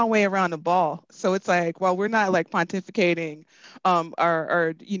know my way around the ball. So it's like, well, we're not like pontificating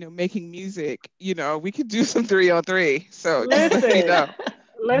or you know, making music, you know, we could do some 3-on-3. So listen, you know.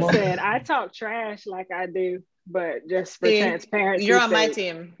 Listen, I talk trash like I do, but just for transparency, you're on my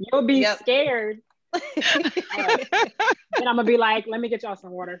team. You'll be scared. Then I'm gonna be like, let me get y'all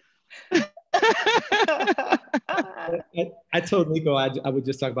some water. I told Nico I would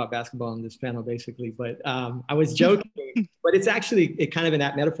just talk about basketball on this panel, basically, but I was joking. But it's actually kind of in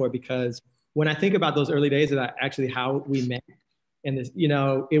that metaphor, because when I think about those early days about actually how we met, and this, you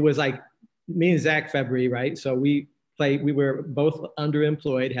know, it was like me and Zach February, right? So we were both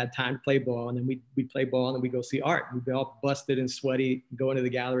underemployed, had time to play ball, and then we play ball and then we go see art. We'd be all busted and sweaty, go into the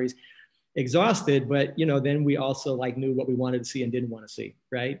galleries, exhausted, but you know, then we also like knew what we wanted to see and didn't want to see,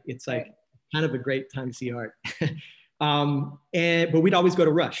 right? It's like kind of a great time to see art. But we'd always go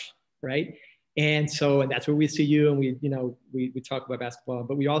to Rush, right? And that's where we see you, and we talk about basketball,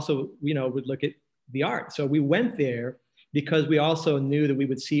 but we also, you know, would look at the art. So we went there because we also knew that we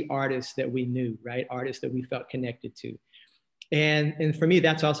would see artists that we knew, right? Artists that we felt connected to. And for me,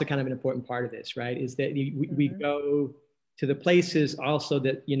 that's also kind of an important part of this, right? Is that we go to the places also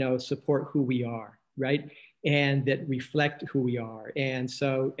that, you know, support who we are, right? And that reflect who we are. And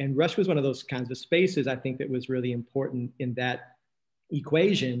Rush was one of those kinds of spaces, I think, that was really important in that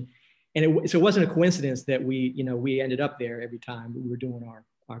equation. And so it wasn't a coincidence that we ended up there every time we were doing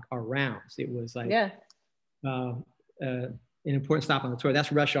our rounds. It was like an important stop on the tour.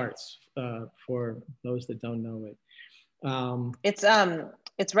 That's Rush Arts, for those that don't know it.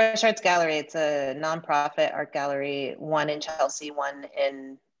 It's Rush Arts Gallery. It's a nonprofit art gallery, one in Chelsea, one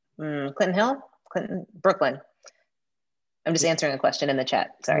in Brooklyn. I'm just answering a question in the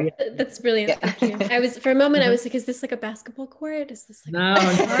chat. Sorry. That's brilliant. Yeah. Thank you. I was, for a moment, I was like, is this like a basketball court? Is this like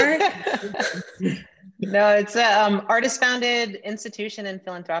a park? No, it's an artist-founded institution and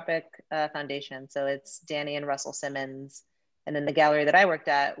philanthropic foundation. So it's Danny and Russell Simmons. And then the gallery that I worked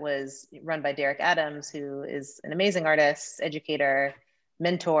at was run by Derek Adams, who is an amazing artist, educator,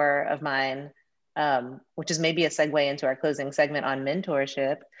 mentor of mine, which is maybe a segue into our closing segment on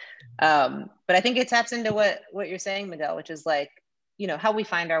mentorship. But I think it taps into what you're saying, Miguel, which is like, you know, how we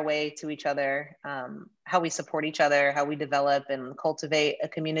find our way to each other, how we support each other, how we develop and cultivate a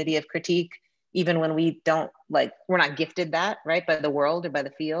community of critique, even when we don't, like, we're not gifted that, right, by the world or by the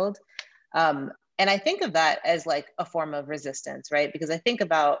field. And I think of that as like a form of resistance, right? Because I think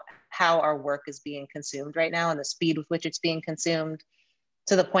about how our work is being consumed right now and the speed with which it's being consumed,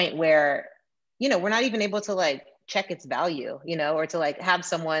 to the point where, you know, we're not even able to like check its value, you know, or to like have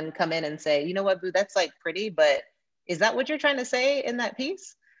someone come in and say, you know what, boo, that's like pretty, but is that what you're trying to say in that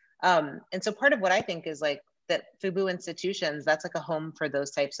piece? And so part of what I think is like that FUBU institutions, that's like a home for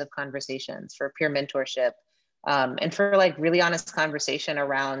those types of conversations, for peer mentorship, and for like really honest conversation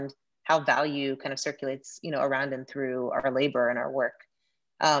around how value kind of circulates, you know, around and through our labor and our work.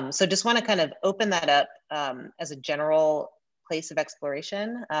 So just want to kind of open that up as a general place of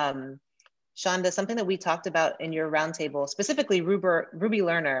exploration. Shawnda, Shawnda, something that we talked about in your roundtable, specifically Ruby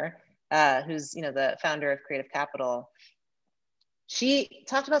Lerner, who's the founder of Creative Capital. She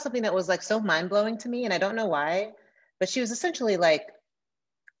talked about something that was like so mind-blowing to me, and I don't know why, but she was essentially like,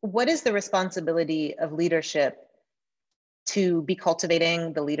 what is the responsibility of leadership to be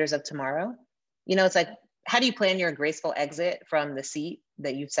cultivating the leaders of tomorrow? It's like, how do you plan your graceful exit from the seat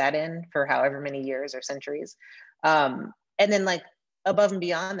that you've sat in for however many years or centuries? And then like above and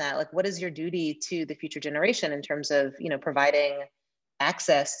beyond that, like what is your duty to the future generation in terms of, providing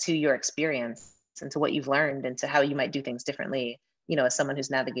access to your experience and to what you've learned and to how you might do things differently, as someone who's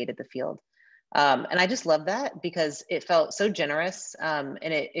navigated the field. And I just love that because it felt so generous, and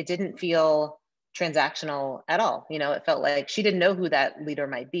it didn't feel transactional at all. It felt like she didn't know who that leader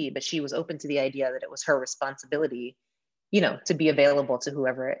might be, but she was open to the idea that it was her responsibility, to be available to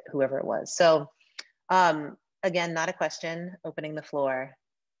whoever it was. So again, not a question, opening the floor.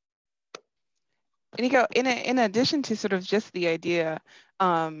 Nico, in addition to sort of just the idea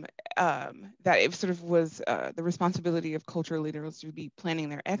that it sort of was the responsibility of cultural leaders to be planning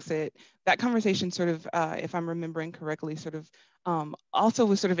their exit, that conversation sort of, if I'm remembering correctly, sort of also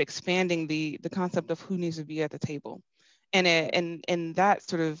was sort of expanding the concept of who needs to be at the table. And that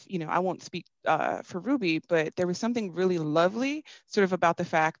sort of, I won't speak for Ruby, but there was something really lovely sort of about the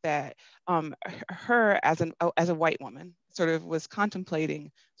fact that her as a white woman sort of was contemplating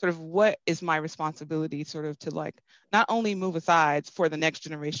sort of what is my responsibility sort of to like not only move aside for the next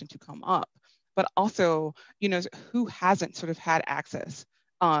generation to come up, but also, who hasn't sort of had access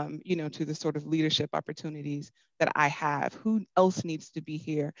to the sort of leadership opportunities that I have, who else needs to be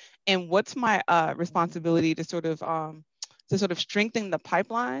here, and what's my responsibility to sort of strengthen the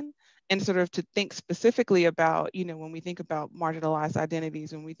pipeline and sort of to think specifically about, when we think about marginalized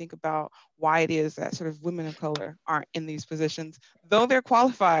identities, when we think about why it is that sort of women of color aren't in these positions, though they're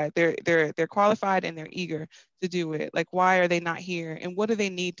qualified, they're qualified and they're eager to do it. Like, why are they not here? And what do they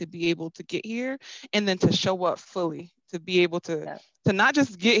need to be able to get here? And then to show up fully, to be able to not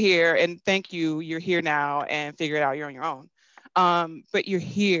just get here and thank you, you're here now and figure it out, you're on your own. But you're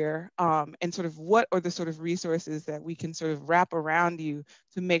here, and sort of what are the sort of resources that we can sort of wrap around you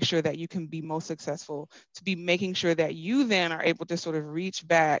to make sure that you can be most successful, to be making sure that you then are able to sort of reach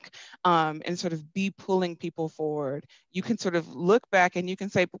back and sort of be pulling people forward. You can sort of look back and you can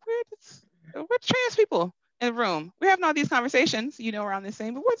say, but where's trans people in the room? We're having all these conversations, around this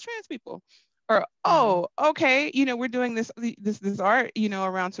same, but where's trans people? Or, oh, okay, we're doing this art,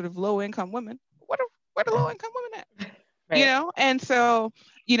 around sort of low income women. Where are low income women at? Right. And so,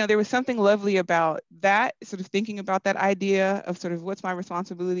 there was something lovely about that, sort of thinking about that idea of sort of what's my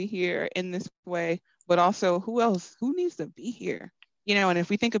responsibility here in this way, but also who else, who needs to be here? And if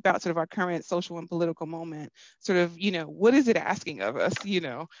we think about sort of our current social and political moment, sort of, what is it asking of us,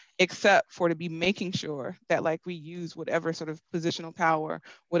 except for to be making sure that like we use whatever sort of positional power,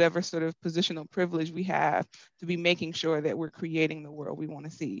 whatever sort of positional privilege we have to be making sure that we're creating the world we want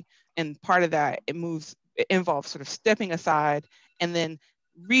to see. And part of that, it involves sort of stepping aside and then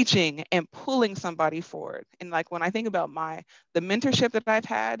reaching and pulling somebody forward. And like when I think about the mentorship that I've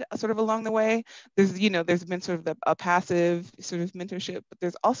had sort of along the way, there's been sort of a passive sort of mentorship, but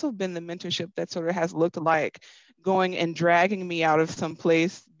there's also been the mentorship that sort of has looked like going and dragging me out of some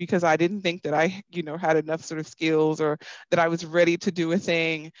place because I didn't think that I, had enough sort of skills or that I was ready to do a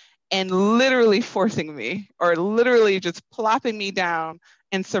thing, and literally forcing me or literally just plopping me down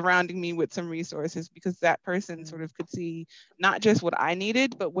and surrounding me with some resources because that person sort of could see not just what I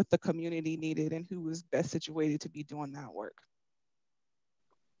needed, but what the community needed and who was best situated to be doing that work.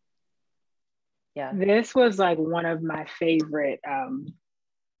 Yeah. This was like one of my favorite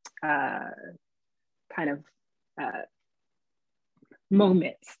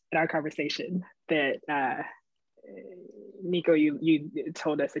moments in our conversation that Nico, you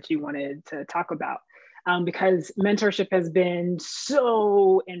told us that you wanted to talk about. Because mentorship has been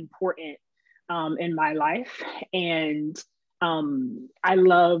so important in my life. And I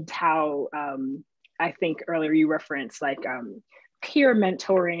loved how, I think earlier you referenced like peer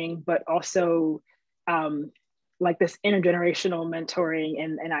mentoring, but also like this intergenerational mentoring.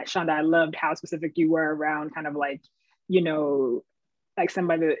 And Shawnda, I loved how specific you were around kind of like, like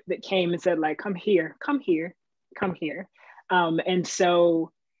somebody that came and said like, come here. And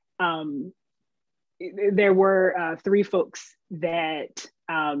so, there were 3 folks that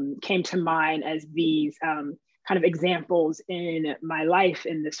came to mind as these kind of examples in my life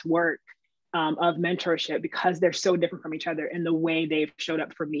in this work of mentorship, because they're so different from each other, and the way they've showed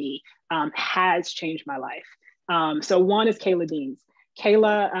up for me has changed my life. So one is Kayla Deans.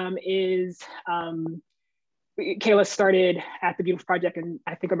 Kayla is Kayla started at the Beautiful Project in,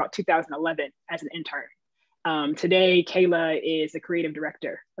 I think, about 2011 as an intern. Today, Kayla is the creative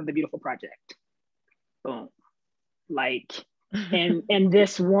director of the Beautiful Project. Boom. Like, and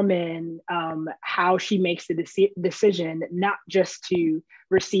this woman, how she makes the decision, not just to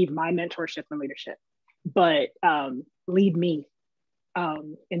receive my mentorship and leadership, but lead me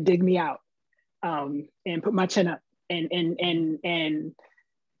and dig me out and put my chin up and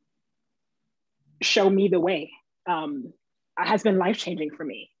show me the way, has been life-changing for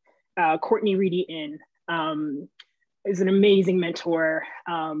me. Courtney Reedy is an amazing mentor.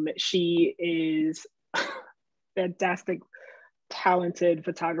 She is fantastic, talented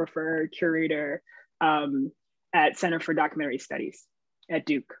photographer, curator at Center for Documentary Studies at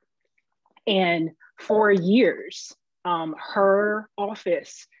Duke. And for years, her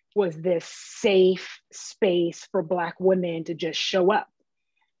office was this safe space for Black women to just show up.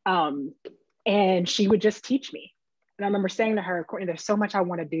 And she would just teach me. And I remember saying to her, Courtney, there's so much I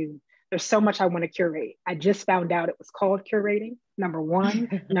want to do. There's so much I want to curate. I just found out it was called curating, number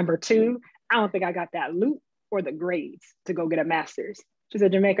one. Number two, I don't think I got that loop or the grades to go get a master's. She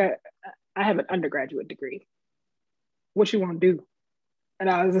said, Jamaica, I have an undergraduate degree. What you want to do? And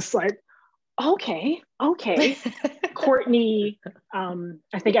I was just like, okay. Courtney,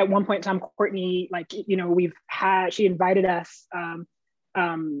 I think at one point in time, Courtney, like, you know, she invited us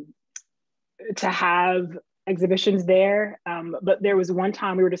to have exhibitions there. But there was one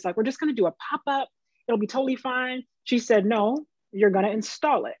time we were just like, we're just going to do a pop-up. It'll be totally fine. She said, no, you're going to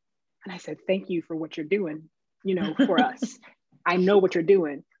install it. And I said, thank you for what you're doing, you know, for us. I know what you're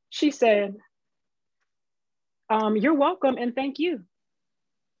doing. She said, you're welcome and thank you.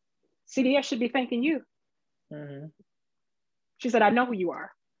 CDS should be thanking you. Mm-hmm. She said, I know who you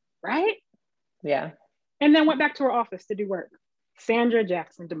are, right? Yeah. And then went back to her office to do work. Sandra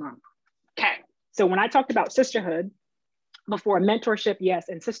Jackson DeMont. Okay. So when I talked about sisterhood before, mentorship, yes,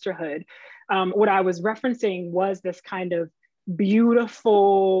 and sisterhood, what I was referencing was this kind of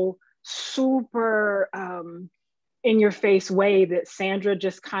beautiful, super in your face way that Sandra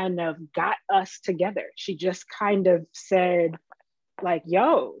just kind of got us together. She just kind of said like,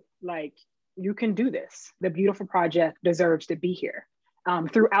 yo, like, you can do this. The Beautiful Project deserves to be here.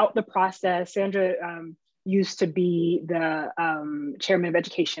 Throughout the process, Sandra used to be the chairman of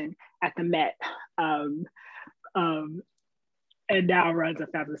education at the Met, and now runs a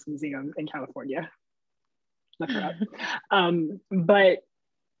fabulous museum in California. Look her up. But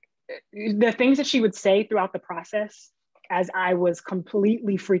the things that she would say throughout the process, as I was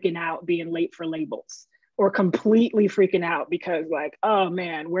completely freaking out being late for labels, or completely freaking out because like, oh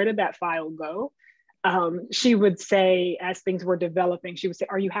man, where did that file go? She would say, as things were developing, she would say,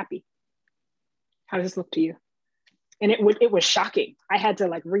 are you happy? How does this look to you? And it was shocking. I had to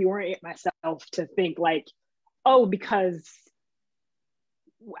like reorient myself to think like, oh, because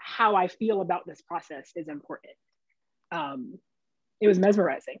how I feel about this process is important. It was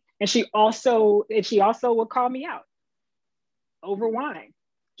mesmerizing. And she also would call me out over wine,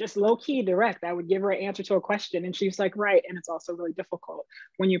 just low key, direct. I would give her an answer to a question and she was like, right. And it's also really difficult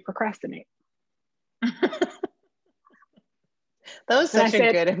when you procrastinate. That was such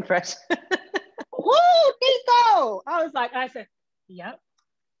a good impression. Woo, Nico! I said, yep.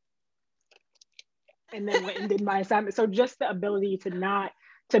 And then went and did my assignment. So just the ability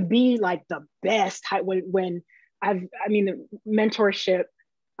to be like the best when the mentorship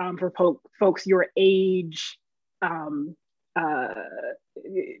for folks your age,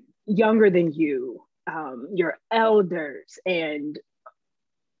 younger than you, your elders, and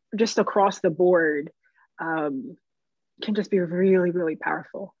just across the board can just be really, really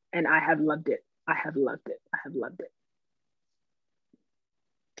powerful. And I have loved it. I have loved it. I have loved it.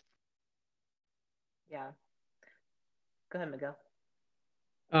 Yeah. Go ahead, Miguel.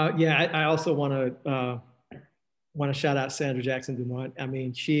 I also want to shout out Sandra Jackson DeMont. I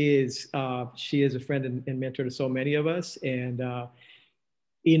mean, she is a friend and mentor to so many of us. And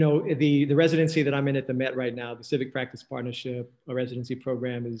you know, the residency that I'm in at the Met right now, the Civic Practice Partnership, a residency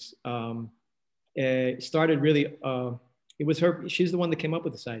program, is started really. It was her. She's the one that came up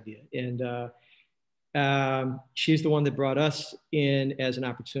with this idea, and she's the one that brought us in as an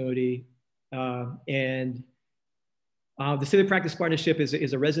opportunity. The Civic Practice Partnership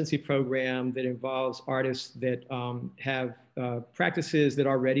is a residency program that involves artists that have practices that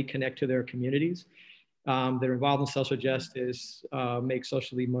already connect to their communities, that are involved in social justice, make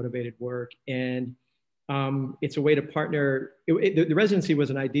socially motivated work. And it's a way to partner. The residency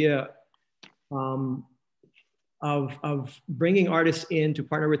was an idea of bringing artists in to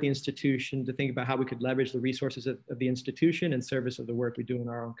partner with the institution to think about how we could leverage the resources of the institution in service of the work we do in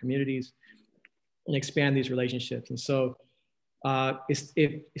our own communities. and expand these relationships. And so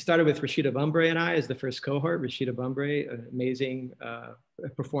it started with Rashida Bumbre and I as the first cohort. Rashida Bumbre, an amazing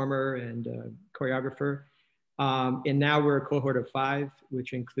performer and choreographer. And now we're a cohort of 5,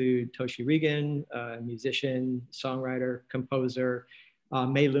 which include Toshi Regan, a musician, songwriter, composer,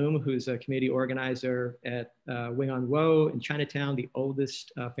 Mei Loom, who's a community organizer at Wing On Wo in Chinatown, the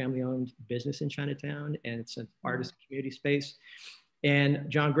oldest family-owned business in Chinatown, and it's an artist community space. And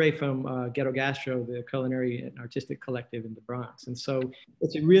John Gray from Ghetto Gastro, the culinary and artistic collective in the Bronx. And so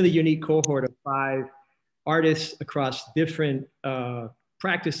it's a really unique cohort of 5 artists across different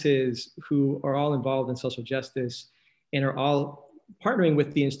practices who are all involved in social justice and are all partnering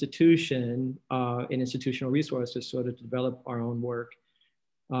with the institution and institutional resources sort of to develop our own work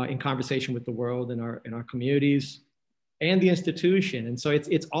in conversation with the world and our communities and the institution. And so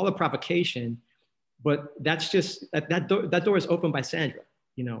it's all a provocation. But that's just, that door is opened by Sandra,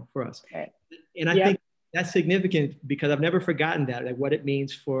 you know, for us. Okay. And I think that's significant because I've never forgotten that, like what it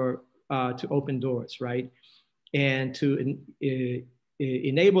means for, to open doors, right? And to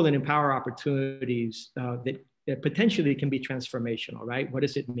enable and empower opportunities that potentially can be transformational, right? What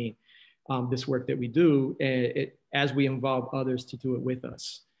does it mean? This work that we do as we involve others to do it with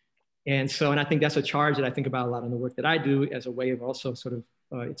us. And so, and I think that's a charge that I think about a lot in the work that I do as a way of also sort of,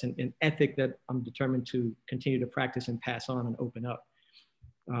 it's an ethic that I'm determined to continue to practice and pass on and open up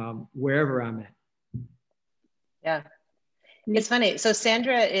wherever I'm at. Yeah, it's funny. So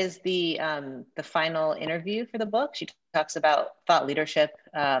Sandra is the final interview for the book. She talks about thought leadership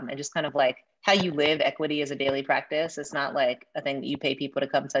and just kind of like how you live equity as a daily practice. It's not like a thing that you pay people to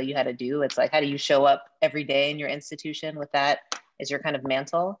come tell you how to do. It's like, how do you show up every day in your institution with that as your kind of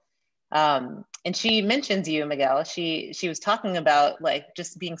mantle? And she mentions you, Miguel. She was talking about like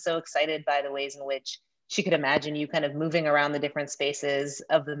just being so excited by the ways in which she could imagine you kind of moving around the different spaces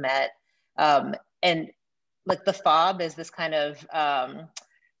of the Met. And like the fob is this kind of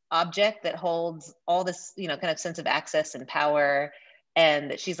object that holds all this, you know, kind of sense of access and power.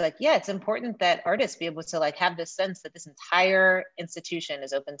 And she's like, yeah, it's important that artists be able to like have this sense that this entire institution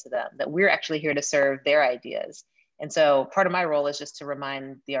is open to them, that we're actually here to serve their ideas. And so part of my role is just to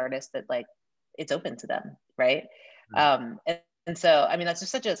remind the artist that like, it's open to them, right? And so, I mean, that's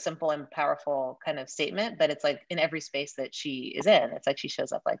just such a simple and powerful kind of statement, but it's like in every space that she is in, it's like she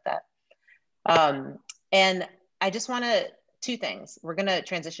shows up like that. And I just want to, 2 things. We're going to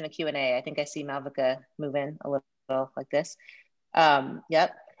transition to Q&A. I think I see Malvika moving a little like this.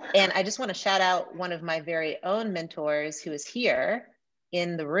 Yep. And I just want to shout out one of my very own mentors who is here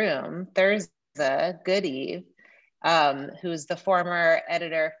in the room, Thursday Goodeve, who's the former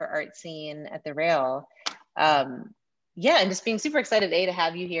editor for Art Scene at the Rail. Yeah, and just being super excited, A, to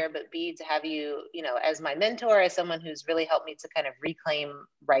have you here, but B, to have you, you know, as my mentor, as someone who's really helped me to kind of reclaim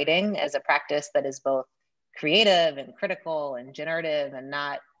writing as a practice that is both creative and critical and generative and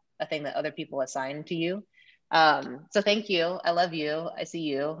not a thing that other people assign to you. So thank you. I love you. I see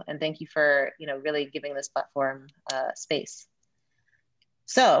you. And thank you for, you know, really giving this platform space.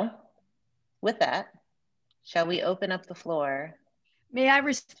 So with that, shall we open up the floor? May I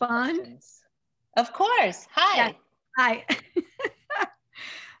respond? Questions? Of course. Hi. Yeah. Hi.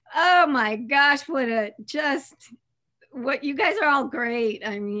 Oh my gosh, what you guys are all great.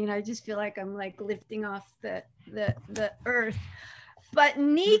 I mean, I just feel like I'm like lifting off the earth. But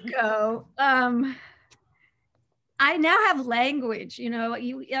Nico, I now have language, you know,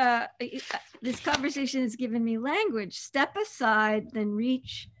 this conversation has given me language. Step aside, then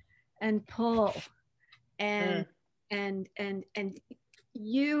reach and pull. And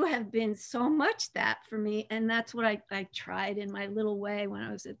you have been so much that for me. And that's what I tried in my little way when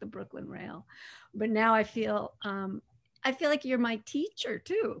I was at the Brooklyn Rail. But now I feel like you're my teacher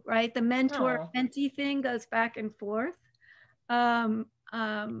too, right? The mentor-mentee thing goes back and forth.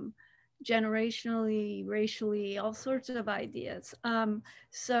 Generationally, racially, all sorts of ideas.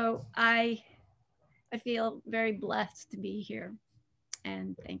 So I feel very blessed to be here.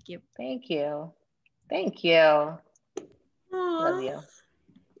 And thank you. Thank you. Thank you. Aww. Love you.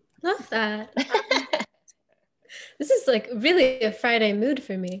 Love that. This is like really a Friday mood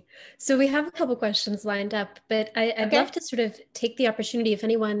for me. So we have a couple questions lined up, but I'd love to sort of take the opportunity if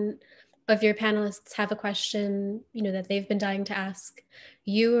anyone of your panelists have a question, you know, that they've been dying to ask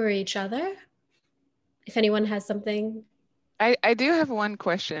you or each other. If anyone has something. I do have one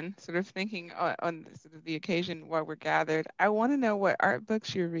question, sort of thinking on sort of the occasion while we're gathered. I want to know what art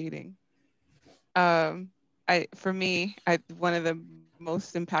books you're reading. For me, one of the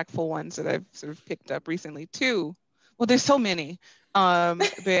most impactful ones that I've sort of picked up recently too. Well, there's so many,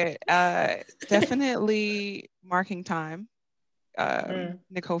 but definitely Marking Time,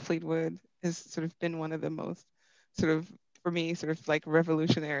 Nicole Fleetwood, has sort of been one of the most sort of, for me, sort of like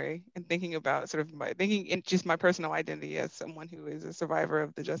revolutionary in thinking about sort of thinking in just my personal identity as someone who is a survivor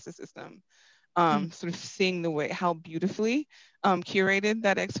of the justice system. Sort of seeing the way how beautifully curated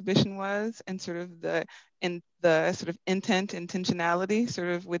that exhibition was, and sort of the sort of intentionality sort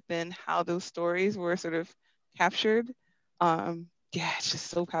of within how those stories were sort of captured. Yeah, it's just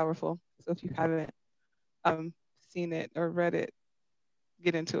so powerful. So if you haven't seen it or read it,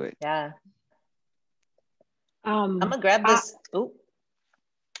 get into it. Yeah. I'm gonna grab this.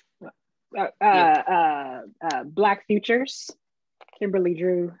 Black Futures, Kimberly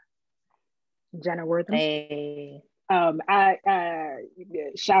Drew, Jenna Wortham. Hey. Shout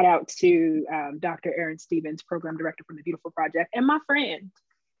out to Dr. Erin Stevens, program director from the Beautiful Project, and my friend.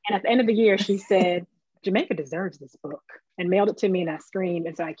 And at the end of the year, she said, Jamaica deserves this book, and mailed it to me, and I screamed.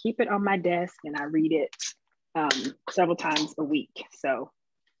 And so I keep it on my desk and I read it several times a week. So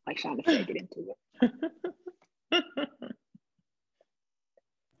like Shawnda said, get into it.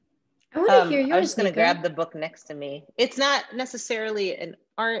 I want to hear yours. I was just going to Nico. grab the book next to me. It's not necessarily an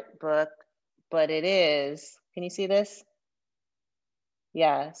art book, but it is. Can you see this?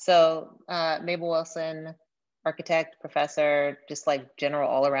 Yeah. So Mabel Wilson, architect, professor, just like general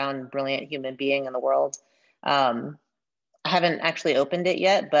all around brilliant human being in the world. I haven't actually opened it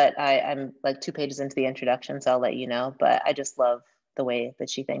yet, but I'm like 2 pages into the introduction, so I'll let you know. But I just love the way that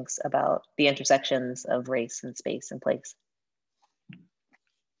she thinks about the intersections of race and space and place.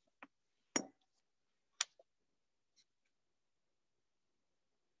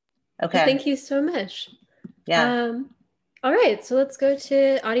 Okay. Well, thank you so much. Yeah. All right, so let's go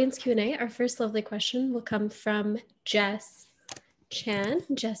to audience Q&A. Our first lovely question will come from Jess Chan.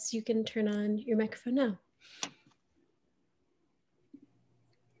 Jess, you can turn on your microphone now.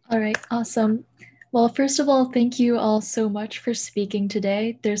 All right, awesome. Well, first of all, thank you all so much for speaking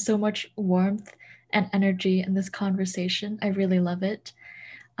today. There's so much warmth and energy in this conversation. I really love it.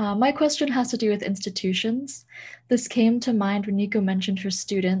 My question has to do with institutions. This came to mind when Nico mentioned her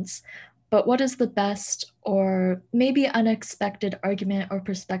students, but what is the best or maybe unexpected argument or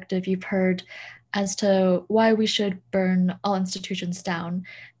perspective you've heard as to why we should burn all institutions down?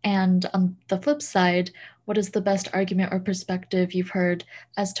 And on the flip side, what is the best argument or perspective you've heard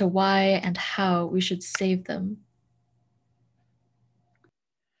as to why and how we should save them?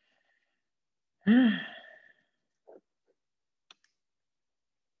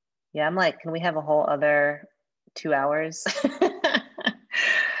 Yeah, I'm like, can we have a whole other 2 hours?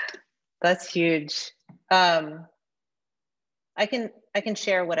 That's huge. I can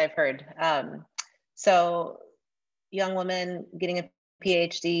share what I've heard. So young woman getting a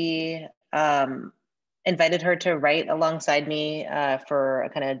PhD, invited her to write alongside me for a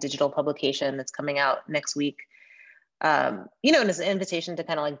kind of digital publication that's coming out next week. And it's an invitation to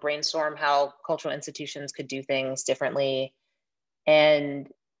kind of like brainstorm how cultural institutions could do things differently. And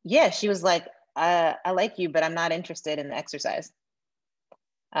yeah, she was like, I like you, but I'm not interested in the exercise.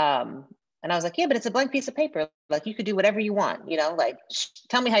 And I was like, yeah, but it's a blank piece of paper. Like you could do whatever you want, like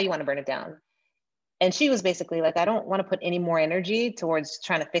tell me how you want to burn it down. And she was basically like, I don't want to put any more energy towards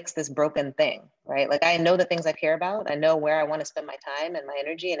trying to fix this broken thing, right? Like I know the things I care about. I know where I want to spend my time and my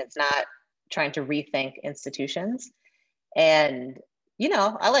energy, and it's not trying to rethink institutions. And,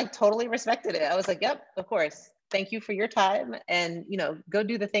 I like totally respected it. I was like, yep, of course. Thank you for your time, and, go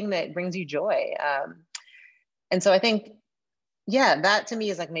do the thing that brings you joy. And so I think, yeah, that to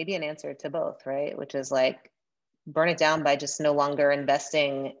me is like maybe an answer to both, right? Which is like, burn it down by just no longer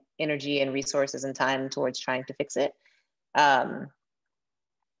investing energy and resources and time towards trying to fix it. Yeah.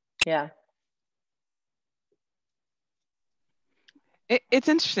 It's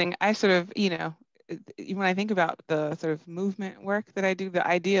interesting. I sort of, when I think about the sort of movement work that I do, the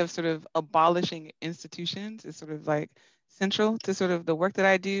idea of sort of abolishing institutions is sort of like central to sort of the work that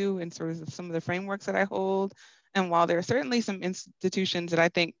I do and sort of some of the frameworks that I hold. And while there are certainly some institutions that I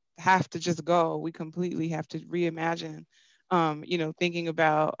think have to just go, we completely have to reimagine, thinking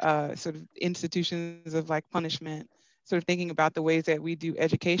about sort of institutions of like punishment, sort of thinking about the ways that we do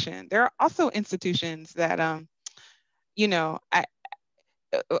education. There are also institutions that,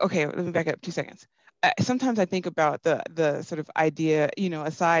 okay, let me back up 2 seconds. Sometimes I think about the sort of idea,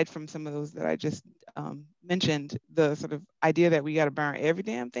 aside from some of those that I just mentioned, the sort of idea that we got to burn every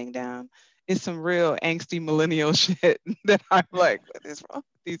damn thing down is some real angsty millennial shit that I'm like, what is wrong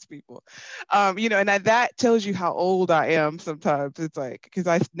with these people? And that tells you how old I am sometimes. It's like,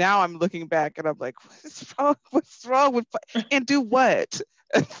 because now I'm looking back and I'm like, what's wrong with, and do what,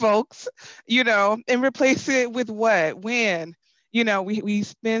 folks, and replace it with what, when? We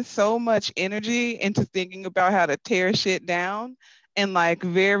spend so much energy into thinking about how to tear shit down. and like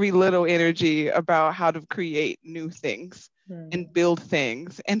very little energy about how to create new things and build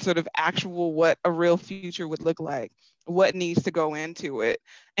things and sort of actual what a real future would look like, what needs to go into it.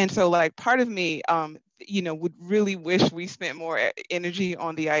 And so like part of me, you know, would really wish we spent more energy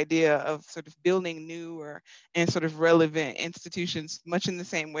on the idea of sort of building newer and sort of relevant institutions, much in the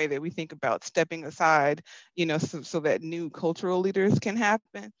same way that we think about stepping aside, you know, so that new cultural leaders can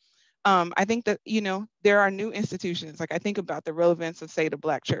happen. I think that, you know, there are new institutions. Like I think about the relevance of, say, the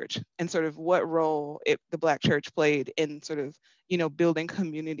Black church and sort of what role the Black church played in sort of, you know, building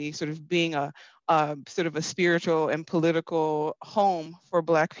community, sort of being a sort of a spiritual and political home for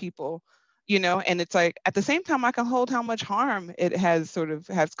Black people, you know. And it's like, at the same time, I can hold how much harm it has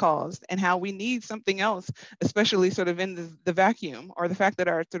caused and how we need something else, especially sort of in the vacuum, or the fact that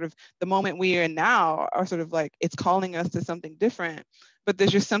our sort of the moment we are in now are sort of like, it's calling us to something different. But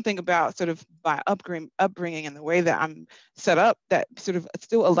there's just something about sort of my upbringing and the way that I'm set up that sort of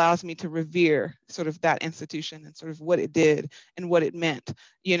still allows me to revere sort of that institution and sort of what it did and what it meant,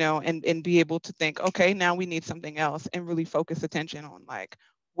 you know, and be able to think, okay, now we need something else, and really focus attention on like,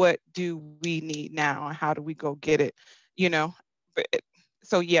 what do we need now and how do we go get it, you know?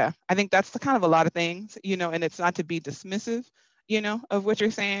 So yeah, I think that's the kind of a lot of things, you know, and it's not to be dismissive, you know, of what you're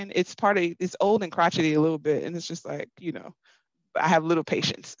saying. It's it's old and crotchety a little bit, and it's just like, you know, I have little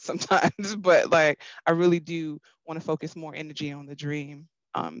patience sometimes, but like I really do want to focus more energy on the dream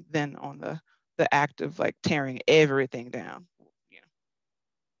than on the act of like tearing everything down. Yeah.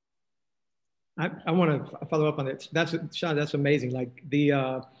 I want to follow up on that. Shawnda, that's amazing. Like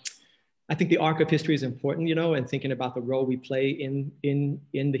I think the arc of history is important, you know, and thinking about the role we play in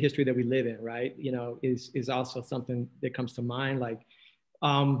the history that we live in, right? You know, is also something that comes to mind. Like,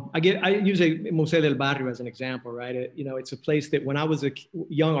 I use a Museo del Barrio as an example, right? You know, it's a place that when I was a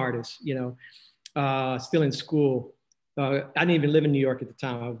young artist, you know, still in school, I didn't even live in New York at the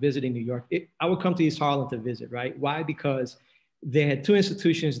time. I was visiting New York. I would come to East Harlem to visit, right? Why? Because they had two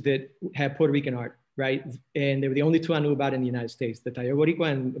institutions that had Puerto Rican art, right? And they were the only two I knew about in the United States, the Taller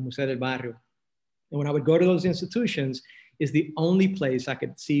Boricua and the Museo del Barrio. And when I would go to those institutions, is the only place I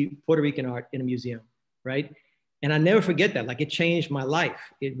could see Puerto Rican art in a museum, right? And I never forget that. Like, it changed my life.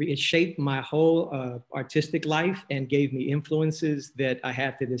 It shaped my whole artistic life and gave me influences that I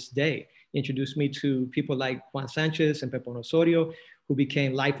have to this day. Introduced me to people like Juan Sanchez and Pepe Osorio, who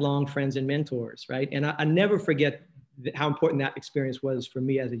became lifelong friends and mentors, right? And I never forget how important that experience was for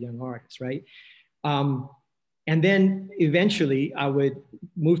me as a young artist, right? And then eventually I would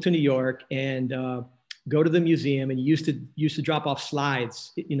move to New York and go to the museum, and used to drop off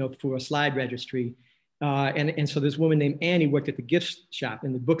slides, you know, for a slide registry. And so this woman named Annie worked at the gift shop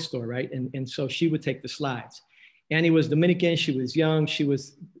in the bookstore, right? And so she would take the slides. Annie was Dominican, she was young, she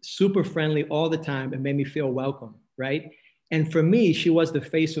was super friendly all the time and made me feel welcome, right? And for me, she was the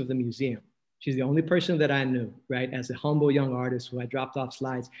face of the museum. She's the only person that I knew, right? As a humble young artist who I dropped off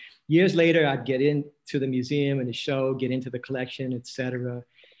slides. Years later, I'd get into the museum and the show, get into the collection, et cetera,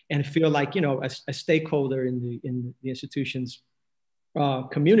 and feel like, you know, a stakeholder in the institution's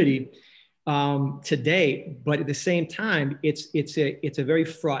community today. But at the same time, it's a very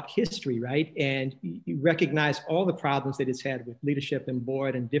fraught history, right? And you recognize all the problems that it's had with leadership and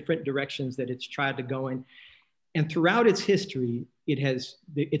board and different directions that it's tried to go in. And throughout its history,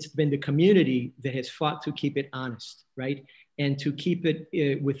 it's been the community that has fought to keep it honest, right? And to keep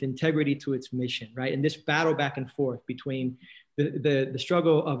it with integrity to its mission, right? And this battle back and forth between the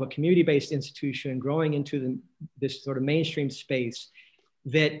struggle of a community-based institution growing into this sort of mainstream space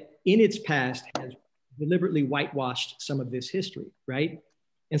that in its past has deliberately whitewashed some of this history, right?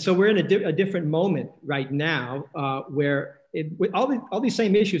 And so we're in a different moment right now where all these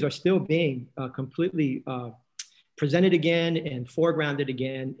same issues are still being completely presented again and foregrounded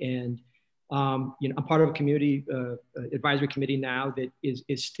again. And you know, I'm part of a community advisory committee now that is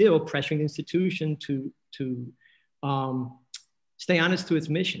still pressuring the institution to stay honest to its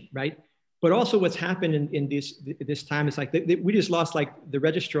mission, right? But also what's happened in this time is like we just lost like the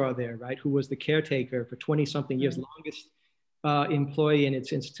registrar there, right? Who was the caretaker for 20 something years, longest employee in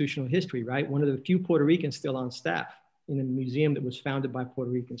its institutional history, right? One of the few Puerto Ricans still on staff in a museum that was founded by Puerto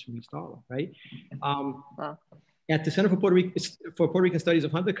Ricans from East Harlem, right? Wow. At the Center for Puerto Rican Studies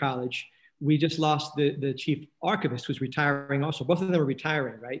of Hunter College, we just lost the chief archivist, who's retiring also. Both of them are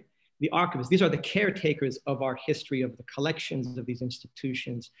retiring, right? The archivists, these are the caretakers of our history, of the collections of these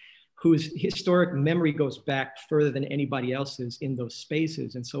institutions, whose historic memory goes back further than anybody else's in those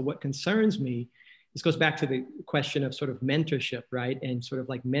spaces. And so what concerns me, this goes back to the question of sort of mentorship, right? And sort of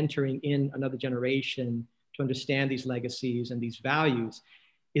like mentoring in another generation to understand these legacies and these values,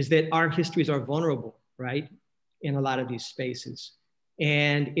 is that our histories are vulnerable, right? In a lot of these spaces.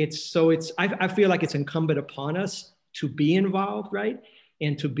 And I feel like it's incumbent upon us to be involved, right?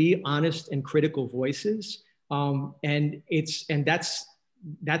 And to be honest and critical voices. And that's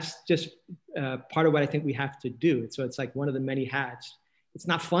just part of what I think we have to do. So it's like one of the many hats. It's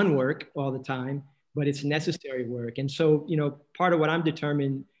not fun work all the time, but it's necessary work. And so, part of what I'm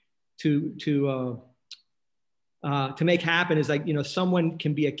determined to make happen is like, someone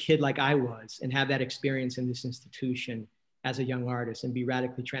can be a kid like I was and have that experience in this institution as a young artist and be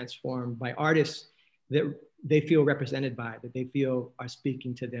radically transformed by artists that they feel represented by, that they feel are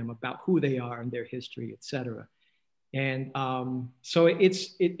speaking to them about who they are and their history, et cetera. And so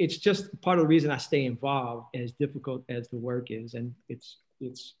it's just part of the reason I stay involved, as difficult as the work is. And it's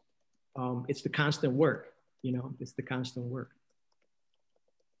the constant work, it's the constant work.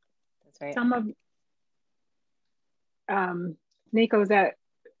 That's right. Some of, Nico,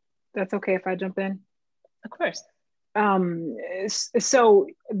 that's okay if I jump in? Of course. So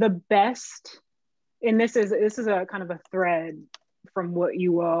the best, and this is a kind of a thread from what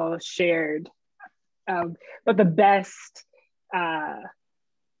you all shared, but the best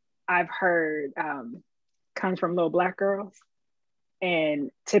I've heard comes from Little Black Girls,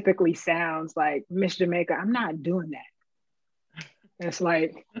 and typically sounds like, Miss Jamaica, I'm not doing that. And it's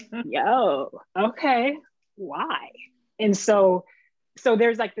like, yo, okay, why? And so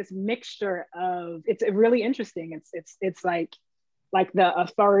there's like this mixture of, it's really interesting. It's like the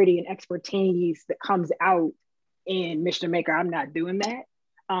authority and expertise that comes out in Miss Jamaica, I'm not doing that.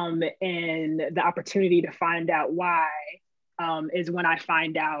 And the opportunity to find out why is when I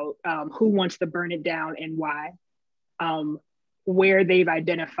find out who wants to burn it down and why, where they've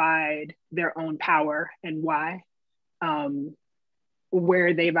identified their own power and why,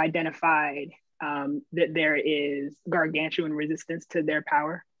 where they've identified that there is gargantuan resistance to their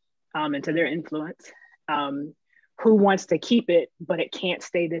power and to their influence, who wants to keep it, but it can't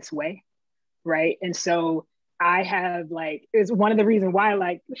stay this way, right? And so I have it's one of the reasons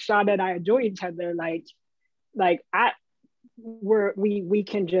why Shawnda and I enjoy each other, we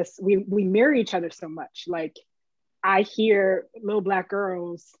mirror each other so much. Like, I hear Little Black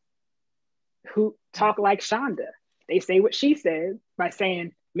Girls who talk like Shawnda. They say what she says by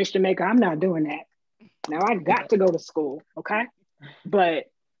saying, Miss Jamaica, I'm not doing that. Now I got to go to school, okay?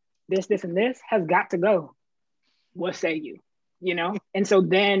 But this, and this has got to go. What say you? And so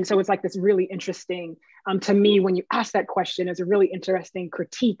it's like this really interesting, to me, when you ask that question, it's a really interesting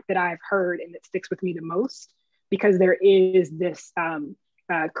critique that I've heard and that sticks with me the most, because there is this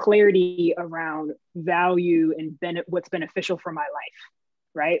clarity around value and what's beneficial for my life,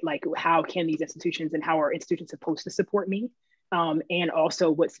 right? Like, how can these institutions and how are institutions supposed to support me? And also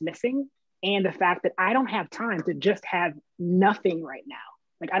what's missing, and the fact that I don't have time to just have nothing right now.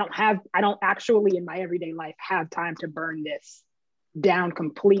 Like, I don't actually in my everyday life have time to burn this down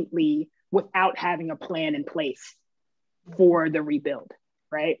completely without having a plan in place for the rebuild,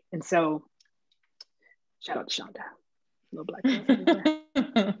 right? And so, shout out to Shawnda, Little Black Girls.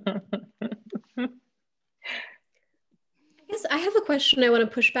 I guess I have a question I want to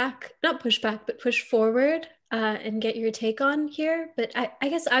push forward and get your take on here. But I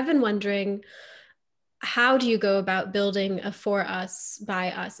guess I've been wondering, how do you go about building a for us,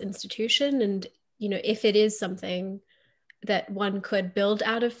 by us institution? And, if it is something that one could build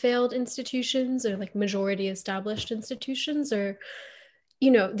out of failed institutions or like majority established institutions, or,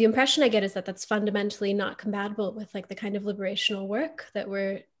 the impression I get is that that's fundamentally not compatible with like the kind of liberational work that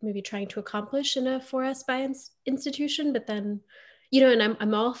we're maybe trying to accomplish in a for us, by institution. But then, and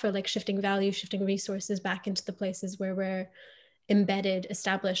I'm all for like shifting value, shifting resources back into the places where we're embedded,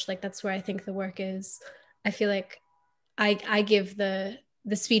 established. Like, that's where I think the work is. I feel like I give the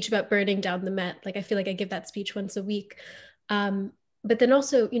speech about burning down the Met. Like, I feel like I give that speech once a week. But then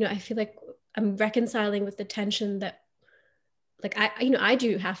also, I feel like I'm reconciling with the tension that, like, I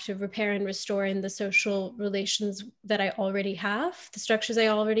do have to repair and restore in the social relations that I already have, the structures I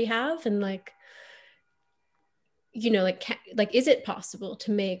already have. And like, is it possible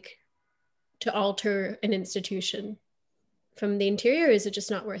to alter an institution from the interior? Or is it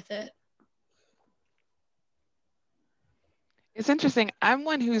just not worth it? It's interesting. I'm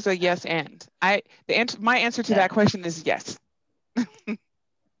one who's a yes and. My answer to that question is yes.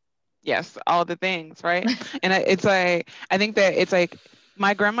 Yes, all the things, right? And I think that it's like,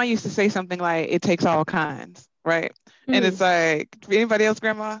 my grandma used to say something like, it takes all kinds, right? And it's like, anybody else,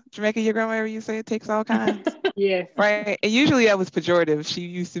 grandma, Jamaica, your grandma ever used to say it takes all kinds? Yeah. Right. And usually that was pejorative. She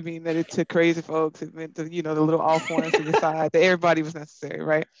used to mean that it took crazy folks. It meant the, you know, the little off ones to the side, that everybody was necessary.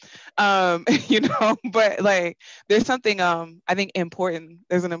 Right. You know, but like there's something I think important.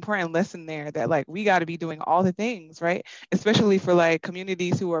 There's an important lesson there that like we got to be doing all the things, right? Especially for like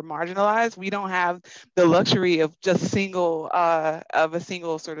communities who are marginalized. We don't have the luxury of just a single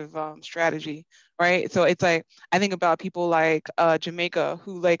sort of strategy. Right. So it's like I think about people like Jamaica,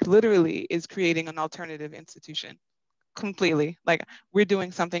 who like literally is creating an alternative institution completely. Like we're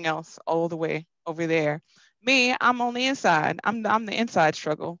doing something else all the way over there. Me, I'm on the inside. I'm the inside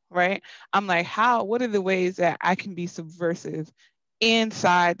struggle, right? I'm like, what are the ways that I can be subversive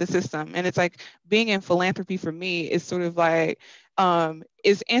inside the system? And it's like being in philanthropy for me is sort of like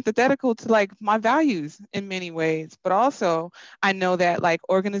is antithetical to like my values in many ways, but also I know that like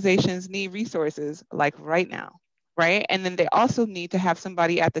organizations need resources like right now, right? And then they also need to have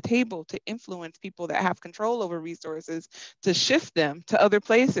somebody at the table to influence people that have control over resources to shift them to other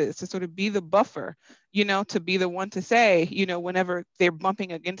places, to sort of be the buffer, you know, to be the one to say, you know, whenever they're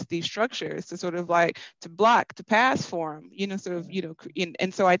bumping against these structures, to sort of like to block, to pass for them, you know, sort of, you know,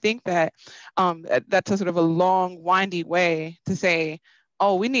 and so I think that that's a sort of a long, windy way to say,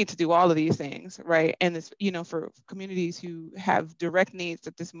 oh, we need to do all of these things, right? And it's, you know, for communities who have direct needs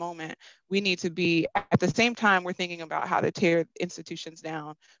at this moment, we need to be, at the same time we're thinking about how to tear institutions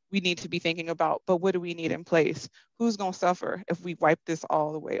down, we need to be thinking about, but what do we need in place? Who's gonna suffer if we wipe this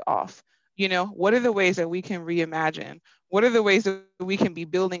all the way off? You know, what are the ways that we can reimagine? What are the ways that we can be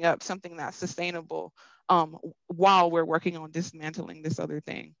building up something that's sustainable while we're working on dismantling this other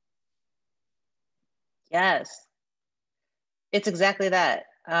thing? Yes, it's exactly that.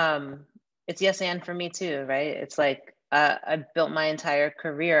 It's yes and for me too, right? It's like I built my entire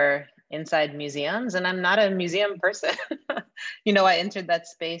career inside museums and I'm not a museum person. You know, I entered that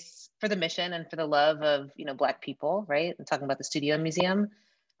space for the mission and for the love of, you know, Black people, right? I'm talking about the Studio Museum.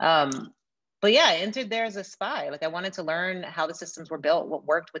 But yeah, I entered there as a spy. Like I wanted to learn how the systems were built, what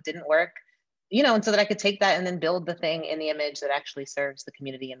worked, what didn't work, you know, and so that I could take that and then build the thing in the image that actually serves the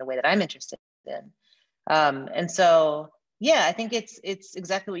community in the way that I'm interested in. And so, yeah, I think it's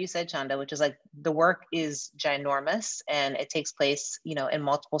exactly what you said, Shawnda, which is like the work is ginormous and it takes place, you know, in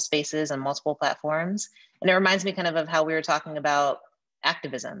multiple spaces and multiple platforms. And it reminds me kind of how we were talking about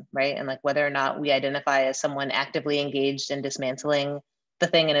activism, right? And like whether or not we identify as someone actively engaged in dismantling the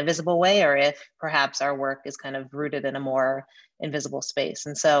thing in a visible way, or if perhaps our work is kind of rooted in a more invisible space.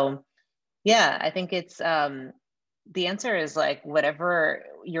 And so, yeah, I think it's, the answer is like whatever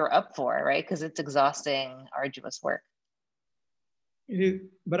you're up for, right? Because it's exhausting, arduous work.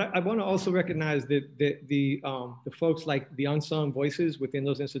 But I want to also recognize that the folks like the unsung voices within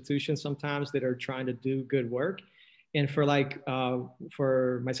those institutions sometimes that are trying to do good work. And for like,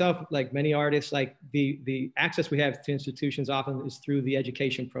 for myself, like many artists, like the access we have to institutions often is through the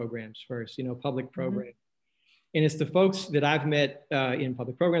education programs first, you know, public programs. And it's the folks that I've met in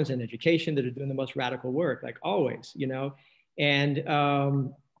public programs and education that are doing the most radical work, like always, you know, and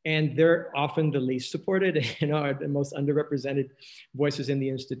they're often the least supported, you know, are the most underrepresented voices in the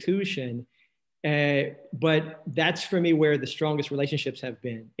institution. But that's for me where the strongest relationships have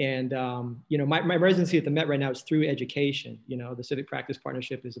been. And, you know, my residency at the Met right now is through education. You know, the Civic Practice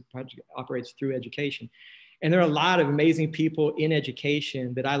Partnership is a project that operates through education. And there are a lot of amazing people in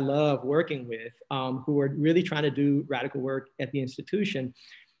education that I love working with who are really trying to do radical work at the institution.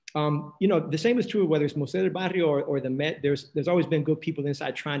 You know, the same is true whether it's Museo del Barrio or the Met. There's always been good people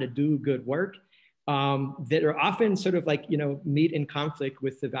inside trying to do good work that are often sort of like, you know, meet in conflict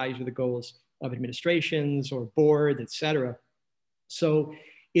with the values or the goals of administrations or boards, et cetera. So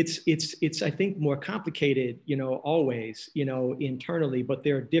it's I think more complicated, you know, always, you know, internally, but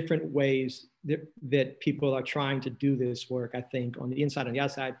there are different ways that people are trying to do this work, I think, on the inside and the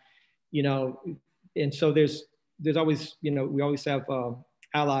outside, you know, and so there's always, you know, we always have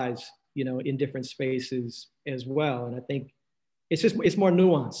allies, you know, in different spaces as well. And I think it's more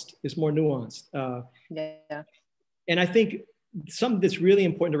nuanced. It's more nuanced. Yeah. And I think something that's really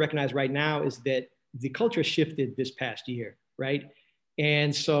important to recognize right now is that the culture shifted this past year, right?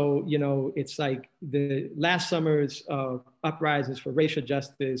 And so, you know, it's like the last summer's uprisings for racial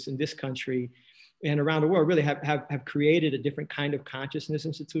justice in this country and around the world really have created a different kind of consciousness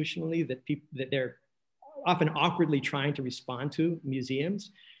institutionally that they're often awkwardly trying to respond to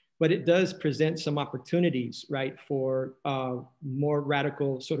museums. But it does present some opportunities, right, for more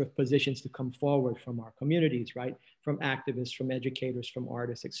radical sort of positions to come forward from our communities, right, from activists, from educators, from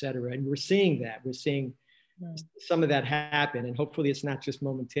artists, et cetera. And we're seeing that. We're seeing some of that happen, and hopefully it's not just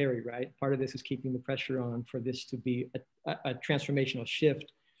momentary, right? Part of this is keeping the pressure on for this to be a transformational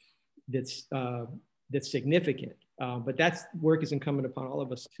shift that's significant. But that's work is incumbent upon all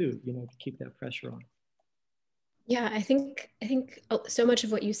of us too, you know, to keep that pressure on. Yeah, I think so much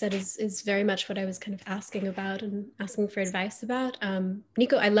of what you said is very much what I was kind of asking about and asking for advice about.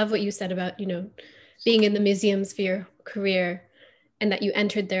 Nico, I love what you said about, you know, being in the museums for your career and that you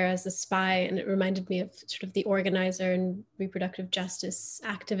entered there as a spy. And it reminded me of sort of the organizer and reproductive justice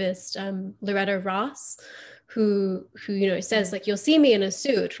activist, Loretta Ross, who you know, says like, you'll see me in a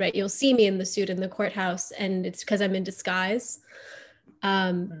suit, right? You'll see me in the suit in the courthouse, and it's because I'm in disguise.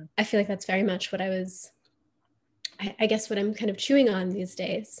 I feel like that's very much what I guess what I'm kind of chewing on these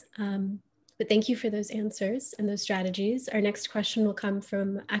days. But thank you for those answers and those strategies. Our next question will come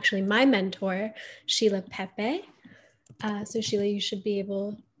from actually my mentor, Sheila Pepe. So Sheila, you should be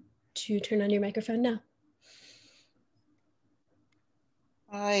able to turn on your microphone now.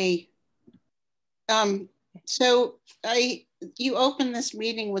 Hi. So you opened this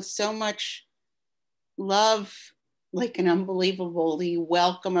meeting with so much love, like an unbelievably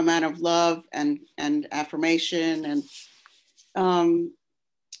welcome amount of love and affirmation. And,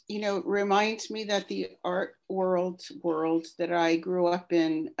 you know, it reminds me that the art world that I grew up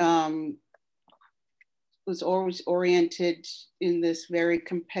in was always oriented in this very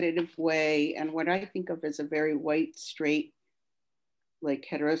competitive way. And what I think of as a very white, straight, like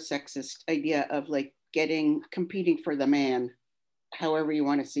heterosexist idea of like competing for the man, however you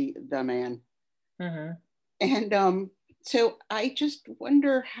want to see the man. Mm-hmm. And so I just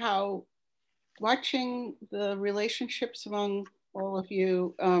wonder how, watching the relationships among all of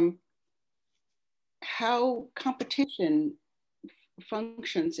you, how competition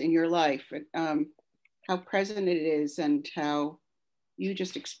functions in your life, how present it is and how you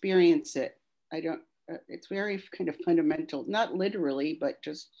just experience it. It's very kind of fundamental, not literally, but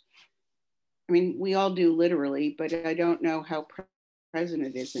just, I mean, we all do literally, but I don't know how present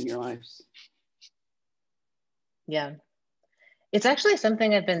it is in your lives. Yeah, it's actually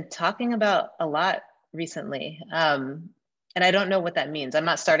something I've been talking about a lot recently. And I don't know what that means. I'm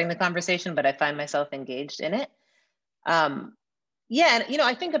not starting the conversation, but I find myself engaged in it. Yeah, and you know,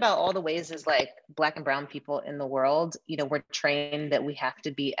 I think about all the ways as like Black and brown people in the world, you know, we're trained that we have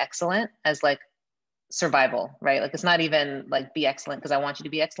to be excellent as like survival, right? Like it's not even like be excellent because I want you to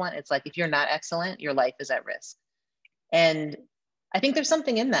be excellent. It's like if you're not excellent, your life is at risk. And I think there's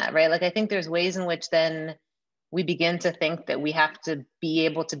something in that, right? Like I think there's ways in which then we begin to think that we have to be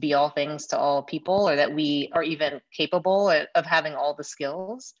able to be all things to all people, or that we are even capable of having all the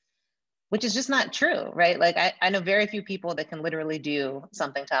skills, which is just not true, right? Like I know very few people that can literally do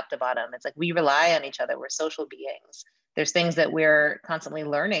something top to bottom. It's like we rely on each other. We're social beings. There's things that we're constantly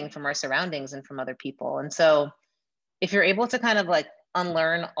learning from our surroundings and from other people. And so if you're able to kind of like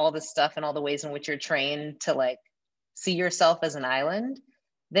unlearn all this stuff and all the ways in which you're trained to like see yourself as an island,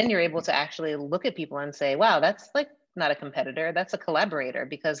 then you're able to actually look at people and say, wow, that's like not a competitor, that's a collaborator,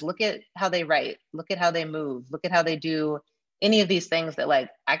 because look at how they write, look at how they move, look at how they do any of these things that like,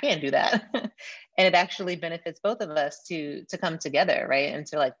 I can't do that. And it actually benefits both of us to come together, right? And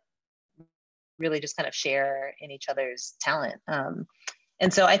to like really just kind of share in each other's talent.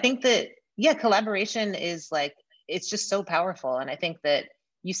 And so I think that, yeah, collaboration is like, it's just so powerful. And I think that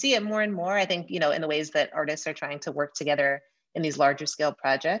you see it more and more, I think, you know, in the ways that artists are trying to work together in these larger scale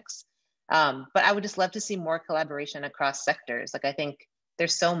projects. But I would just love to see more collaboration across sectors. Like I think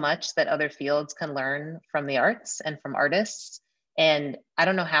there's so much that other fields can learn from the arts and from artists. And I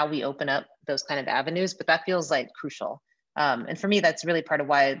don't know how we open up those kind of avenues, but that feels like crucial. And for me, that's really part of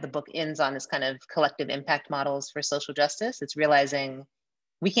why the book ends on this kind of collective impact models for social justice. It's realizing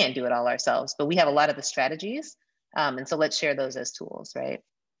we can't do it all ourselves, but we have a lot of the strategies. And so let's share those as tools, right?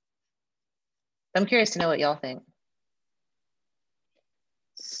 I'm curious to know what y'all think.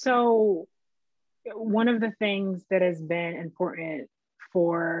 So one of the things that has been important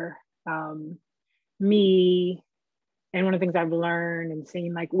for me, and one of the things I've learned and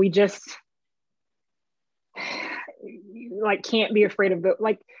seen, like we just like can't be afraid of the,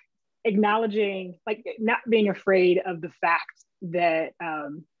 like acknowledging, like not being afraid of the fact that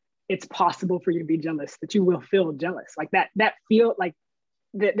it's possible for you to be jealous, that you will feel jealous, like that feel like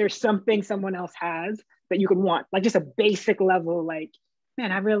that there's something someone else has that you could want, like just a basic level, like,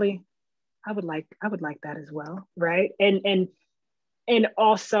 man, I would like that as well, right? And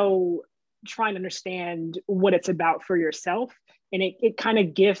also trying to understand what it's about for yourself. And it kind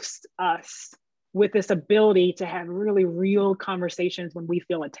of gifts us with this ability to have really real conversations when we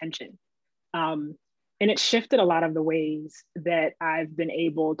feel attention. And it shifted a lot of the ways that I've been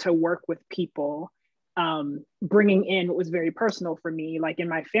able to work with people bringing in what was very personal for me, like in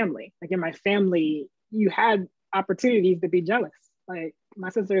my family. Like in my family, you had opportunities to be jealous. Like my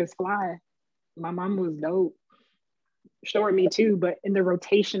sister is fly, my mom was dope, short me too, but in the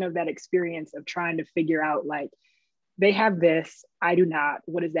rotation of that experience of trying to figure out like, they have this, I do not,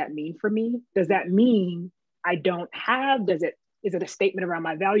 what does that mean for me? Does that mean I don't have, is it a statement around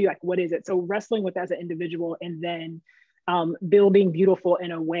my value? Like, what is it? So wrestling with as an individual, and then building beautiful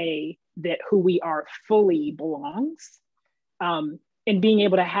in a way that who we are fully belongs, and being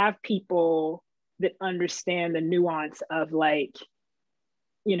able to have people that understand the nuance of like,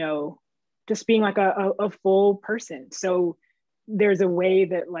 you know, just being like a full person. So there's a way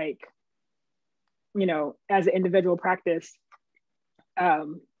that like, you know, as an individual practice, I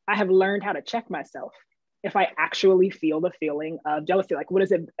have learned how to check myself if I actually feel the feeling of jealousy. Like, what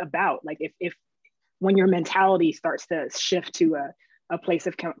is it about? Like if when your mentality starts to shift to a place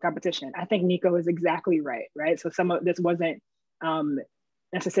of competition. I think Nico is exactly right? So some of this wasn't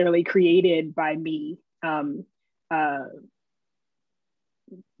necessarily created by me,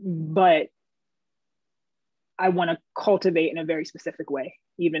 but I want to cultivate in a very specific way,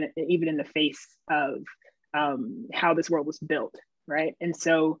 even in the face of how this world was built, right? And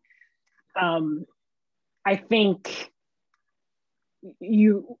so I think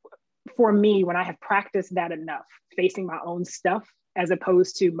for me, when I have practiced that enough, facing my own stuff, as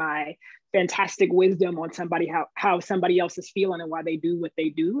opposed to my fantastic wisdom on how somebody else is feeling and why they do what they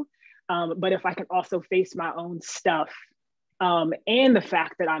do. But if I can also face my own stuff, and the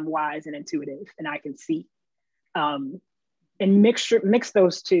fact that I'm wise and intuitive and I can see, and mix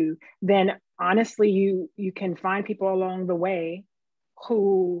those two, then honestly, you can find people along the way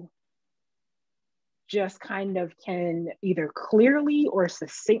who just kind of can either clearly or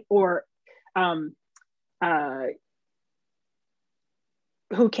succinct, or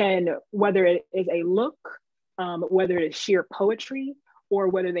who can, whether it is a look, whether it is sheer poetry, or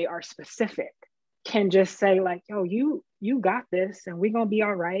whether they are specific, can just say like, yo, you got this and we're gonna be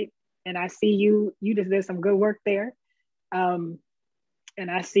all right. And I see you just did some good work there. And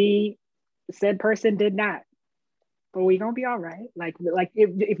I see said person did not, but we're gonna be all right. Like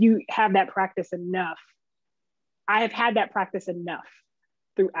if you have that practice enough, I have had that practice enough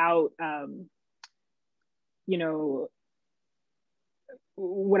throughout, you know,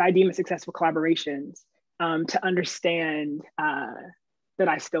 what I deem as successful collaborations, to understand that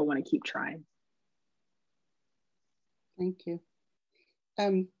I still want to keep trying. Thank you.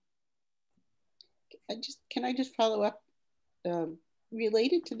 Can I just follow up?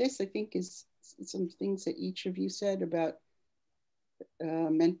 Related to this, I think, is some things that each of you said about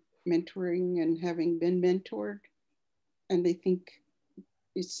mentoring and having been mentored. And I think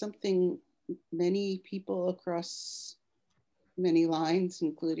it's something many people across many lines,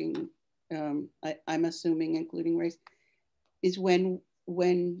 including, I'm assuming, including race, is when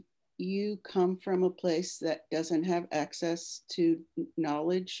you come from a place that doesn't have access to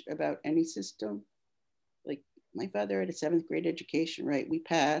knowledge about any system. Like my father had a 7th grade education, right? We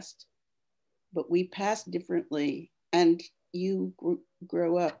passed, but we passed differently, and you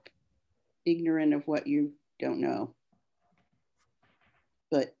grow up ignorant of what you don't know.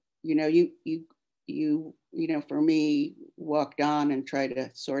 But you know, for me, walked on and tried to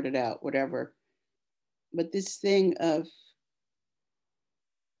sort it out, whatever. But this thing of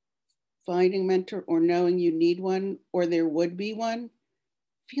finding a mentor or knowing you need one or there would be one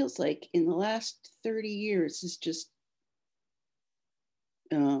feels like in the last 30 years has just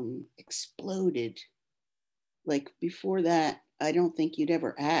exploded. Like before that, I don't think you'd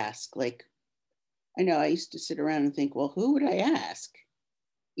ever ask. Like, I know I used to sit around and think, well, who would I ask?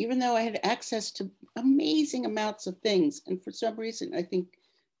 Even though I had access to amazing amounts of things. And for some reason, I think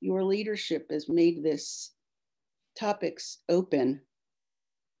your leadership has made this topics open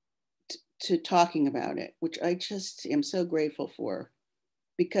to talking about it, which I just am so grateful for,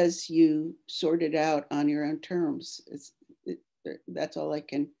 because you sort it out on your own terms. That's all I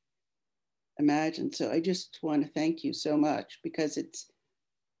can imagine. So I just want to thank you so much, because it's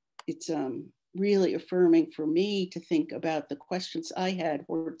really affirming for me to think about the questions I had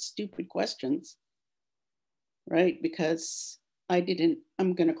were stupid questions, right? Because I'm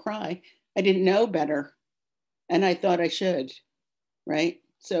going to cry. I didn't know better, and I thought I should, right?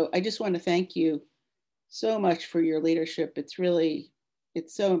 So I just want to thank you so much for your leadership. It's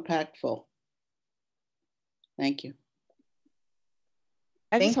so impactful. Thank you.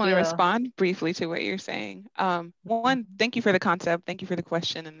 I just want to respond briefly to what you're saying. One, thank you for the concept. Thank you for the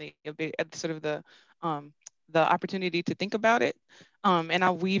question and the sort of the opportunity to think about it. And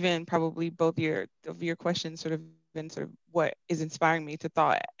I'll weave in probably both of your questions sort of what is inspiring me to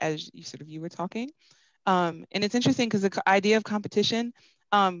thought as you were talking. And it's interesting because the idea of competition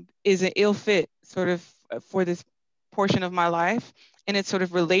is an ill fit sort of for this portion of my life. And it's sort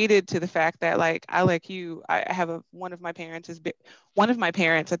of related to the fact that, like, like you, I have one of my parents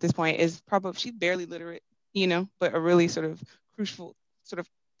at this point is probably, she's barely literate, you know, but a really sort of crucial sort of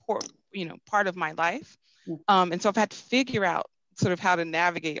part of my life. And so I've had to figure out sort of how to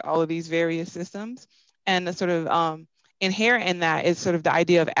navigate all of these various systems. And the sort of inherent in that is sort of the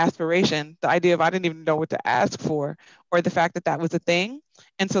idea of aspiration, the idea of I didn't even know what to ask for, or the fact that that was a thing.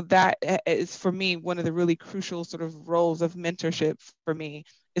 And so that is, for me, one of the really crucial sort of roles of mentorship for me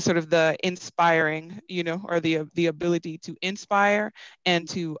is sort of the inspiring, you know, or the ability to inspire and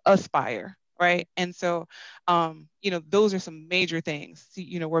to aspire. Right. And so, you know, those are some major things,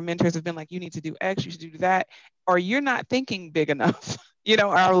 you know, where mentors have been like, you need to do X, you should do that, or you're not thinking big enough, you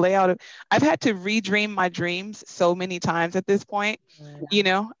know, our layout. I've had to redream my dreams so many times at this point. You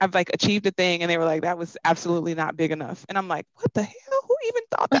know, I've like achieved a thing and they were like, that was absolutely not big enough. And I'm like, what the hell? Who even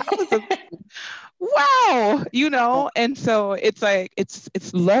thought that was a wow, you know? And so it's like, it's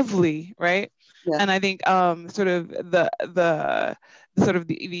lovely, right? Yeah. And I think sort of the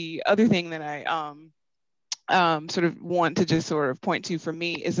other thing that I sort of want to just sort of point to for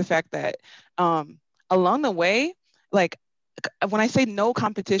me is the fact that along the way, like when I say no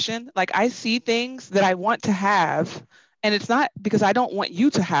competition, like I see things that I want to have, and it's not because I don't want you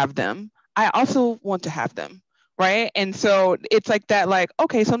to have them. I also want to have them. Right. And so it's like that, like,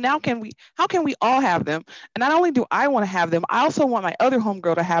 okay, so now how can we all have them? And not only do I want to have them, I also want my other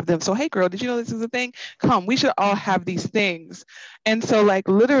homegirl to have them. So, hey girl, did you know this is a thing? Come, we should all have these things. And so like,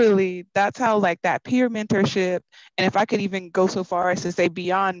 literally that's how like that peer mentorship. And if I could even go so far as to say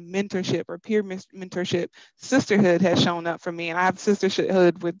beyond mentorship or peer mentorship, sisterhood has shown up for me. And I have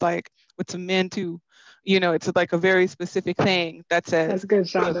sisterhood with some men too. You know, it's like a very specific thing that says, that's good,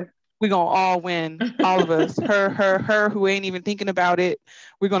 Shawnda. We're gonna all win, all of us. Her who ain't even thinking about it.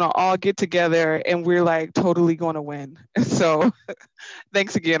 We're gonna all get together and we're like totally gonna win. So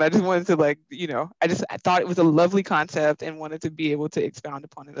thanks again. I just wanted to like, you know, I thought it was a lovely concept and wanted to be able to expound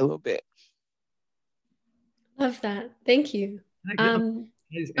upon it a little bit. Love that. Thank you.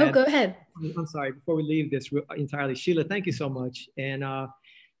 Go ahead. I'm sorry, before we leave this entirely, Sheila, thank you so much. And I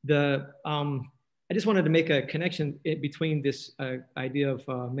just wanted to make a connection between this idea of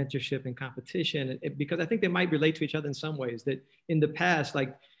mentorship and competition, because I think they might relate to each other in some ways. That in the past,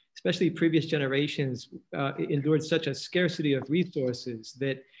 like especially previous generations, endured such a scarcity of resources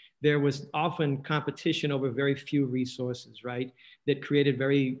that there was often competition over very few resources, right? That created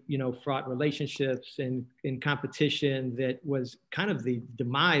very, you know, fraught relationships and competition that was kind of the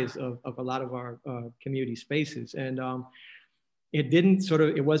demise of a lot of our community spaces. And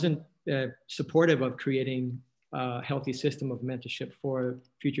it wasn't supportive of creating a healthy system of mentorship for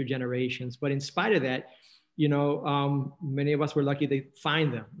future generations. But in spite of that, you know, many of us were lucky to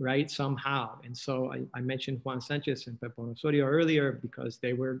find them, right, somehow. And so I mentioned Juan Sanchez and Pepe Osorio earlier because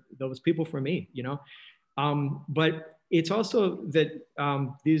they were those people for me, you know. But it's also that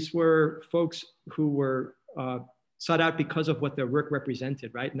these were folks who were sought out because of what their work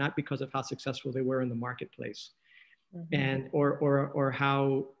represented, right? Not because of how successful they were in the marketplace. Mm-hmm. And or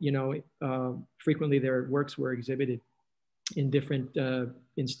how, you know, frequently their works were exhibited in different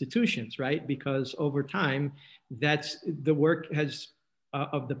institutions, right? Because over time, that's the work has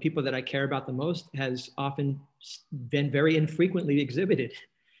of the people that I care about the most has often been very infrequently exhibited,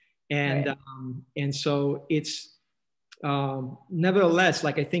 and right. And so it's nevertheless,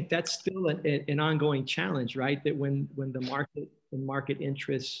 like I think that's still an ongoing challenge, right? That when the market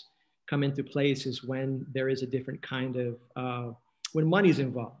interests come into place is when there is a different kind of, when money's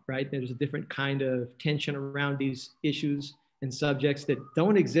involved, right? There's a different kind of tension around these issues and subjects that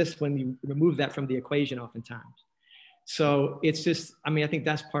don't exist when you remove that from the equation oftentimes. So it's just, I mean, I think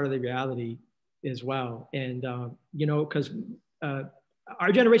that's part of the reality as well. And, you know, because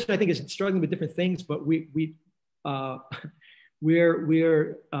our generation, I think, is struggling with different things, but I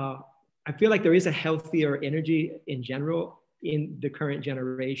feel like there is a healthier energy in general in the current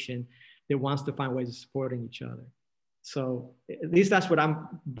generation that wants to find ways of supporting each other. So at least that's what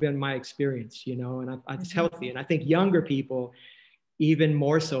been my experience, you know, and it's healthy. And I think younger people, even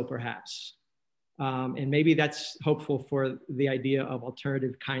more so perhaps. And maybe that's hopeful for the idea of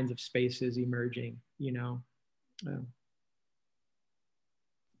alternative kinds of spaces emerging, you know.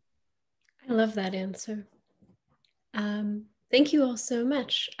 I love that answer. Thank you all so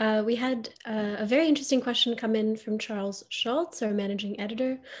much. We had a very interesting question come in from Charles Schultz, our managing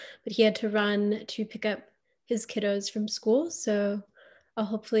editor, but he had to run to pick up his kiddos from school. So I'll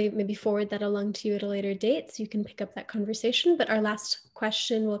hopefully maybe forward that along to you at a later date so you can pick up that conversation. But our last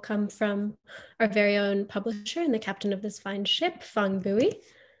question will come from our very own publisher and the captain of this fine ship, Fang Bui.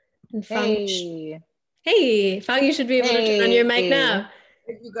 And Fang, hey, Fang, you should be able to turn on your mic now.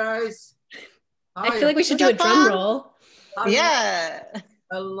 Thank you guys. Hi. I feel like we should do a drum roll. Yeah.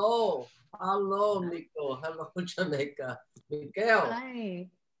 Hello. Hello, Nico. Hello, Jamaica. Miguel. Hi.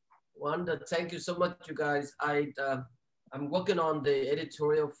 Wanda, thank you so much, you guys. I'm working on the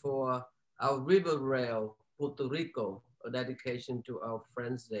editorial for our River Rail, Puerto Rico, a dedication to our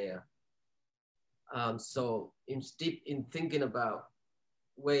friends there. So in thinking about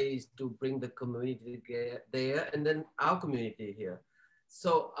ways to bring the community there and then our community here.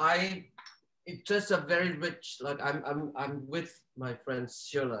 So it's just a very rich, like I'm with my friend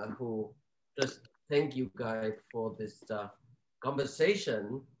Sheila, who just thank you guys for this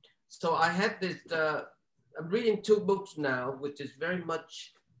conversation. So I had this, I'm reading 2 books now, which is very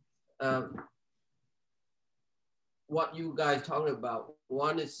much what you guys talking about.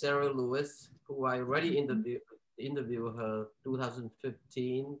 One is Sarah Lewis, who I already interviewed her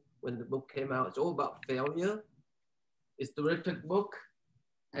 2015 when the book came out. It's all about failure. It's a terrific book,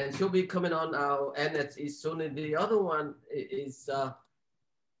 and she'll be coming on our NSE soon. And the other one is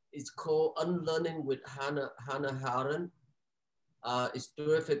called Unlearning with Hannah Arendt. It's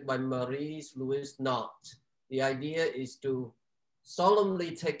terrific by Marie Louise Knott. The idea is to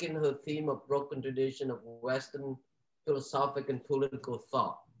solemnly take in her theme of broken tradition of Western philosophic and political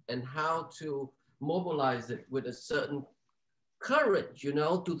thought and how to mobilize it with a certain courage, you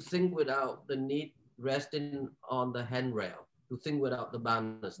know, to think without the need resting on the handrail, to think without the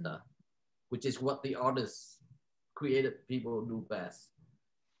banister, which is what the artists, creative people do best.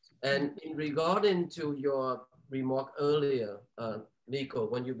 And in regarding to your remark earlier, Nico,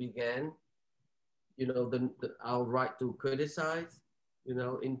 when you began, you know, our right to criticize, you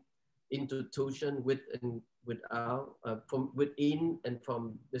know, in institution with and without, from within and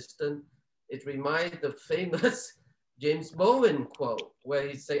from distant, it reminds the famous James Bowen quote, where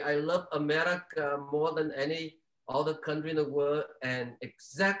he say, "I love America more than any other country in the world, and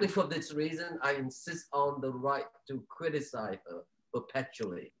exactly for this reason, I insist on the right to criticize her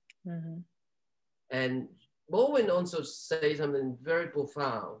perpetually." Mm-hmm. And Bowen also says something very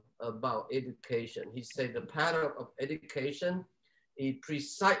profound about education. He said the pattern of education is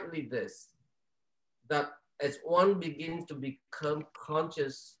precisely this, that as one begins to become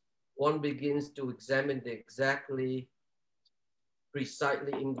conscious, one begins to examine the exactly,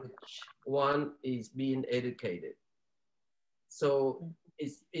 precisely in which one is being educated. So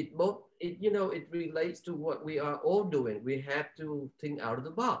it relates to what we are all doing. We have to think out of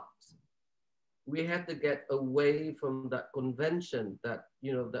the box. We have to get away from that convention, that,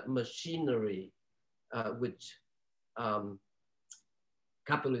 you know, that machinery, which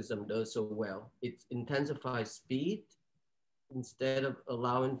capitalism does so well. It intensifies speed instead of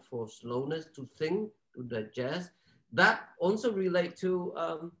allowing for slowness to think, to digest. That also relates to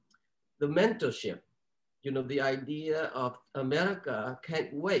the mentorship. You know, the idea of America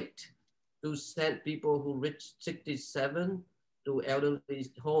can't wait to send people who reach 67 to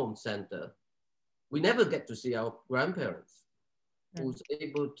elderly home center. We never get to see our grandparents who's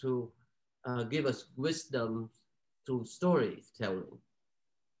able to give us wisdom through storytelling,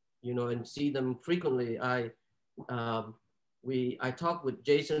 you know, and see them frequently. I talked with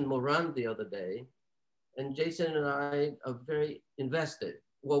Jason Moran the other day, and Jason and I are very invested.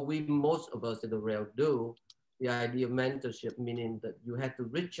 What most of us in the rail do, the idea of mentorship, meaning that you have to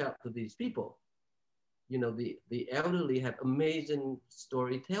reach out to these people. You know, the elderly have amazing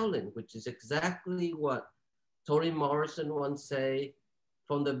storytelling, which is exactly what Toni Morrison once say,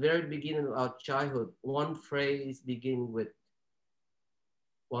 from the very beginning of our childhood, one phrase begins with,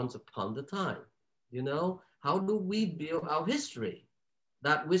 once upon a time. You know, how do we build our history?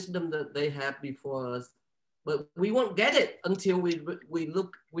 That wisdom that they have before us, but we won't get it until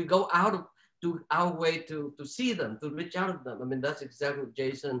we go out to our way to see them, to reach out to them. I mean, that's exactly what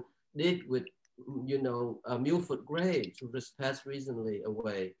Jason did with, you know, Milford Graves, who just passed recently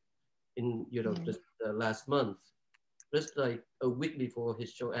away in, you know, just last month, just like a week before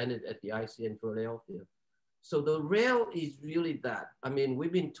his show ended at the IC in Philadelphia. So the rail is really that. I mean,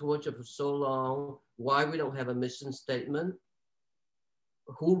 we've been tortured for so long. Why we don't have a mission statement?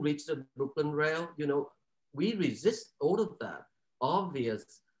 Who reached the Brooklyn Rail? You know, we resist all of that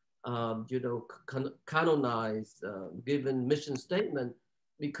obvious, you know, canonized, given mission statement,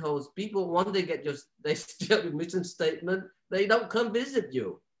 because people, once they get they still your mission statement, they don't come visit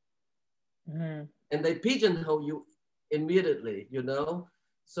you. And they pigeonhole you immediately, you know?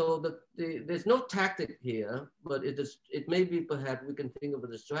 So there's no tactic here, but it may be perhaps we can think of it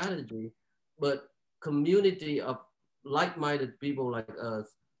as a strategy, but community of like-minded people like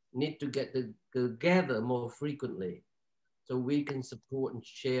us need to get together more frequently so we can support and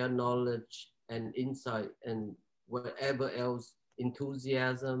share knowledge and insight and whatever else,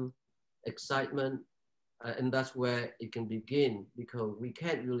 enthusiasm, excitement, and that's where it can begin, because we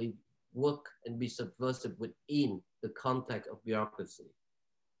can't really work and be subversive within the context of bureaucracy.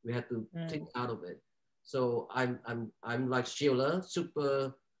 We have to think out of it. So I'm like Sheila,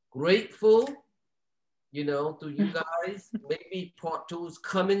 super grateful, you know, to you guys. Maybe part 2 is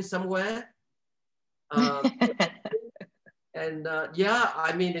coming somewhere. And yeah,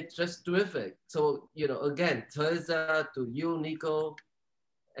 I mean, it's just terrific. So, you know, again, Teresa, to you, Nico,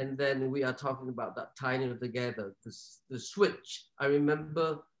 and then we are talking about that tying it together, the switch. I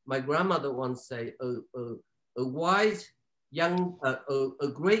remember my grandmother once say, a wise young, a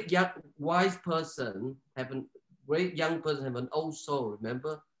great young wise person have an great young person have an old soul.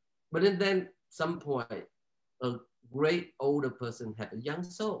 Remember, but then some point, a great older person have a young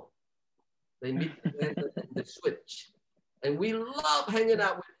soul. They meet together and they switch. And we love hanging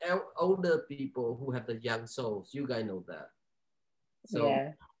out with older people who have the young souls. You guys know that. So,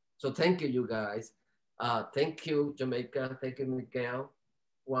 yeah. So thank you, you guys. Thank you, Jamaica. Thank you, Miguel,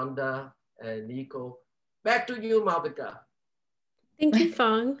 Wanda, and Nico. Back to you, Malvika. Thank you,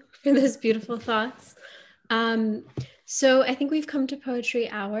 Phong, for those beautiful thoughts. So I think we've come to Poetry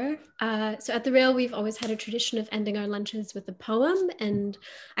Hour. So at the Rail, we've always had a tradition of ending our lunches with a poem, and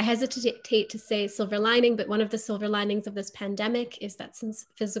I hesitate to say silver lining, but one of the silver linings of this pandemic is that since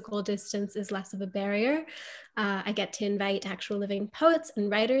physical distance is less of a barrier, I get to invite actual living poets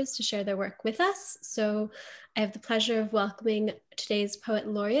and writers to share their work with us. So I have the pleasure of welcoming today's poet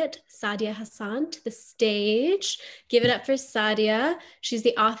laureate, Sadia Hassan, to the stage. Give it up for Sadia. She's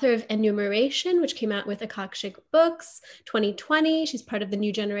the author of Enumeration, which came out with Akakshik Books 2020. She's part of the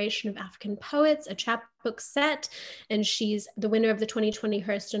new generation of African poets, a chapbook set, and she's the winner of the 2020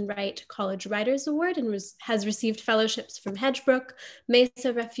 Hurston Wright College Writers Award and has received fellowships from Hedgebrook,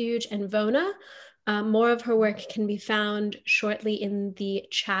 Mesa Refuge, and Vona. More of her work can be found shortly in the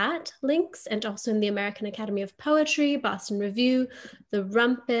chat links and also in the American Academy of Poetry, Boston Review, The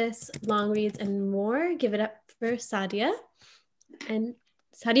Rumpus, Long Reads, and more. Give it up for Sadia. And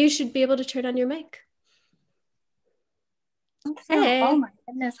Sadia, you should be able to turn on your mic. Awesome. Hey. Oh my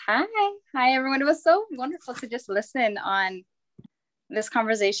goodness. Hi. Hi, everyone. It was so wonderful to just listen on this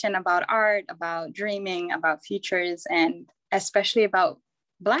conversation about art, about dreaming, about futures, and especially about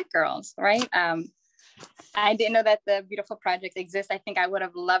Black girls, right? I didn't know that the beautiful project exists. I think I would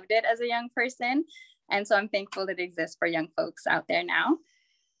have loved it as a young person. And so I'm thankful that it exists for young folks out there now.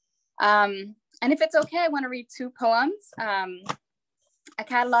 And if it's okay, I want to read 2 poems, a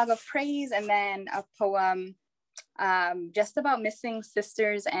catalog of praise and then a poem just about missing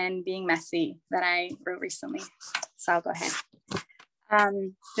sisters and being messy that I wrote recently. So I'll go ahead.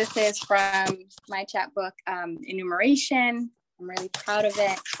 This is from my chapbook, Enumeration. I'm really proud of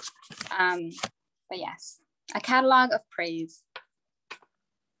it. But yes, a catalog of praise.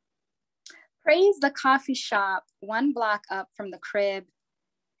 Praise the coffee shop 1 block up from the crib,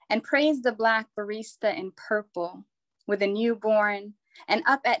 and praise the Black barista in purple with a newborn and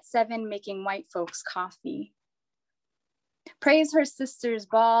up at 7 making white folks coffee. Praise her sister's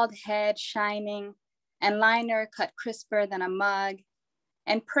bald head shining and liner cut crisper than a mug,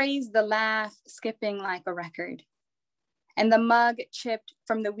 and praise the laugh skipping like a record, and the mug chipped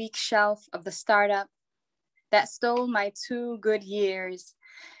from the weak shelf of the startup that stole my 2 good years,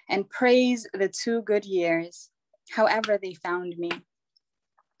 and praise the 2 good years, however they found me,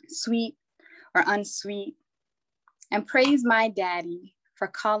 sweet or unsweet, and praise my daddy for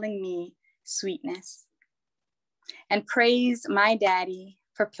calling me sweetness, and praise my daddy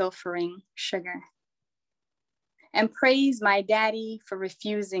for pilfering sugar, and praise my daddy for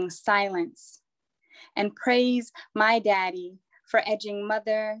refusing silence, and praise my daddy for edging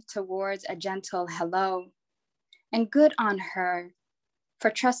mother towards a gentle hello, and good on her for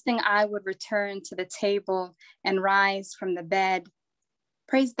trusting I would return to the table and rise from the bed.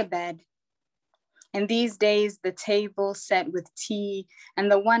 Praise the bed. And these days, the table set with tea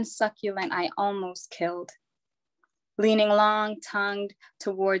and the one succulent I almost killed, leaning long-tongued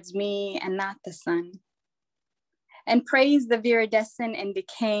towards me and not the sun. And praise the viridescent and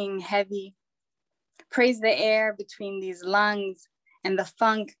decaying heavy. Praise the air between these lungs and the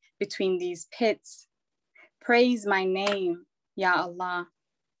funk between these pits. Praise my name, Ya Allah.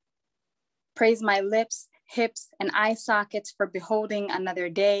 Praise my lips, hips, and eye sockets for beholding another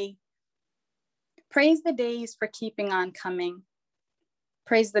day. Praise the days for keeping on coming.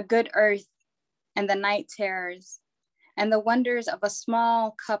 Praise the good earth and the night terrors and the wonders of a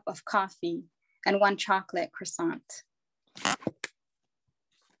small cup of coffee and one chocolate croissant.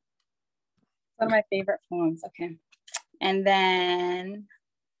 One of my favorite poems, okay. And then,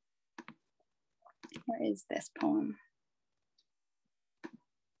 where is this poem?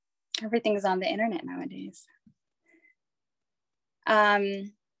 Everything's on the internet nowadays.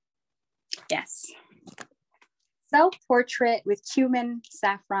 Yes. Self-portrait with cumin,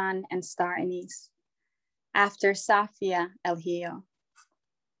 saffron, and star anise, after Safia El Hio.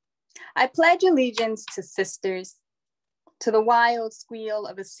 I pledge allegiance to sisters, to the wild squeal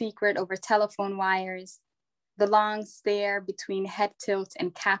of a secret over telephone wires, the long stare between head tilt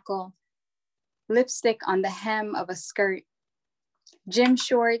and cackle, lipstick on the hem of a skirt, gym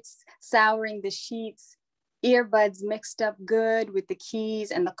shorts souring the sheets, earbuds mixed up good with the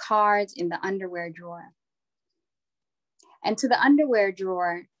keys and the cards in the underwear drawer. And to the underwear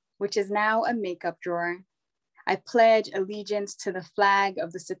drawer, which is now a makeup drawer, I pledge allegiance to the flag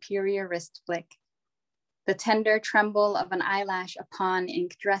of the superior wrist flick, the tender tremble of an eyelash upon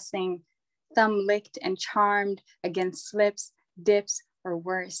ink dressing, thumb licked and charmed against slips, dips, or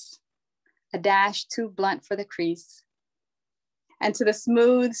worse, a dash too blunt for the crease. And to the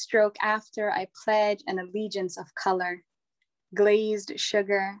smooth stroke after, I pledge an allegiance of color, glazed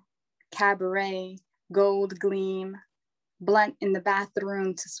sugar, cabaret, gold gleam, blunt in the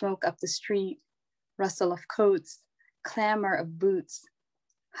bathroom to smoke up the street, rustle of coats, clamor of boots,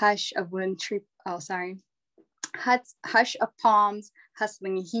 hush of wintry, hush of palms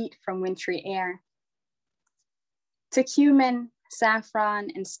hustling heat from wintry air. To cumin, saffron,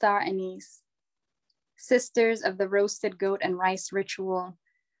 and star anise, sisters of the roasted goat and rice ritual,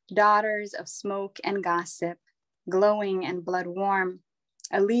 daughters of smoke and gossip, glowing and blood warm,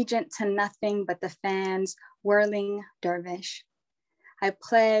 allegiant to nothing but the fan's whirling dervish. I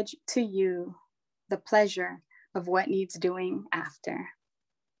pledge to you the pleasure of what needs doing after.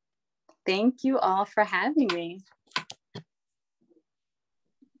 Thank you all for having me.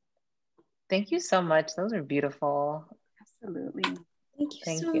 Thank you so much. Those are beautiful. Absolutely. Thank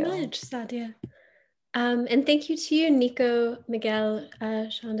you so much, Sadia. And thank you to you, Nico, Miguel,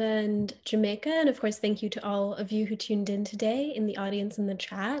 Shawnda, and Jamaica. And of course, thank you to all of you who tuned in today in the audience in the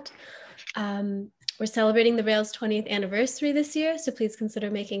chat. We're celebrating the Rail's 20th anniversary this year, so please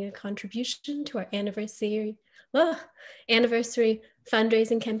consider making a contribution to our anniversary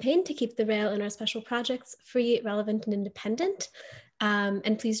fundraising campaign to keep the Rail and our special projects free, relevant, and independent.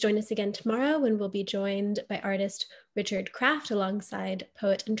 And please join us again tomorrow when we'll be joined by artist Richard Kraft alongside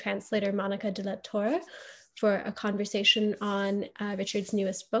poet and translator Monica de la Torre for a conversation on Richard's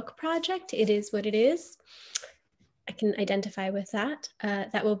newest book project, It Is What It Is. I can identify with that.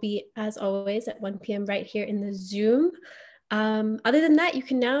 That will be, as always, at 1 p.m. right here in the Zoom. Other than that, you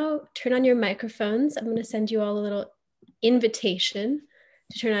can now turn on your microphones. I'm going to send you all a little invitation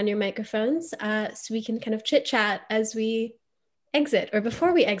to turn on your microphones so we can kind of chit chat as we exit or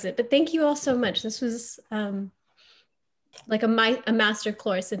before we exit. But thank you all so much. This was like a master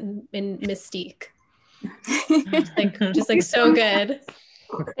course in Mystique. just like so good.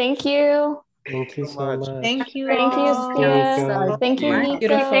 Thank you. Thank you so much. Thank you. Thank you, Sia. Thank you, Nico.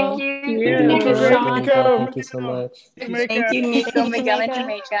 Beautiful. Thank you, Nico. Thank you so much. Thank you, Nico, Miguel, and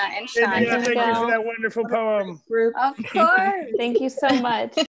Jamaica, and Shawnda. Thank you for that wonderful poem. Of course. Thank you so much.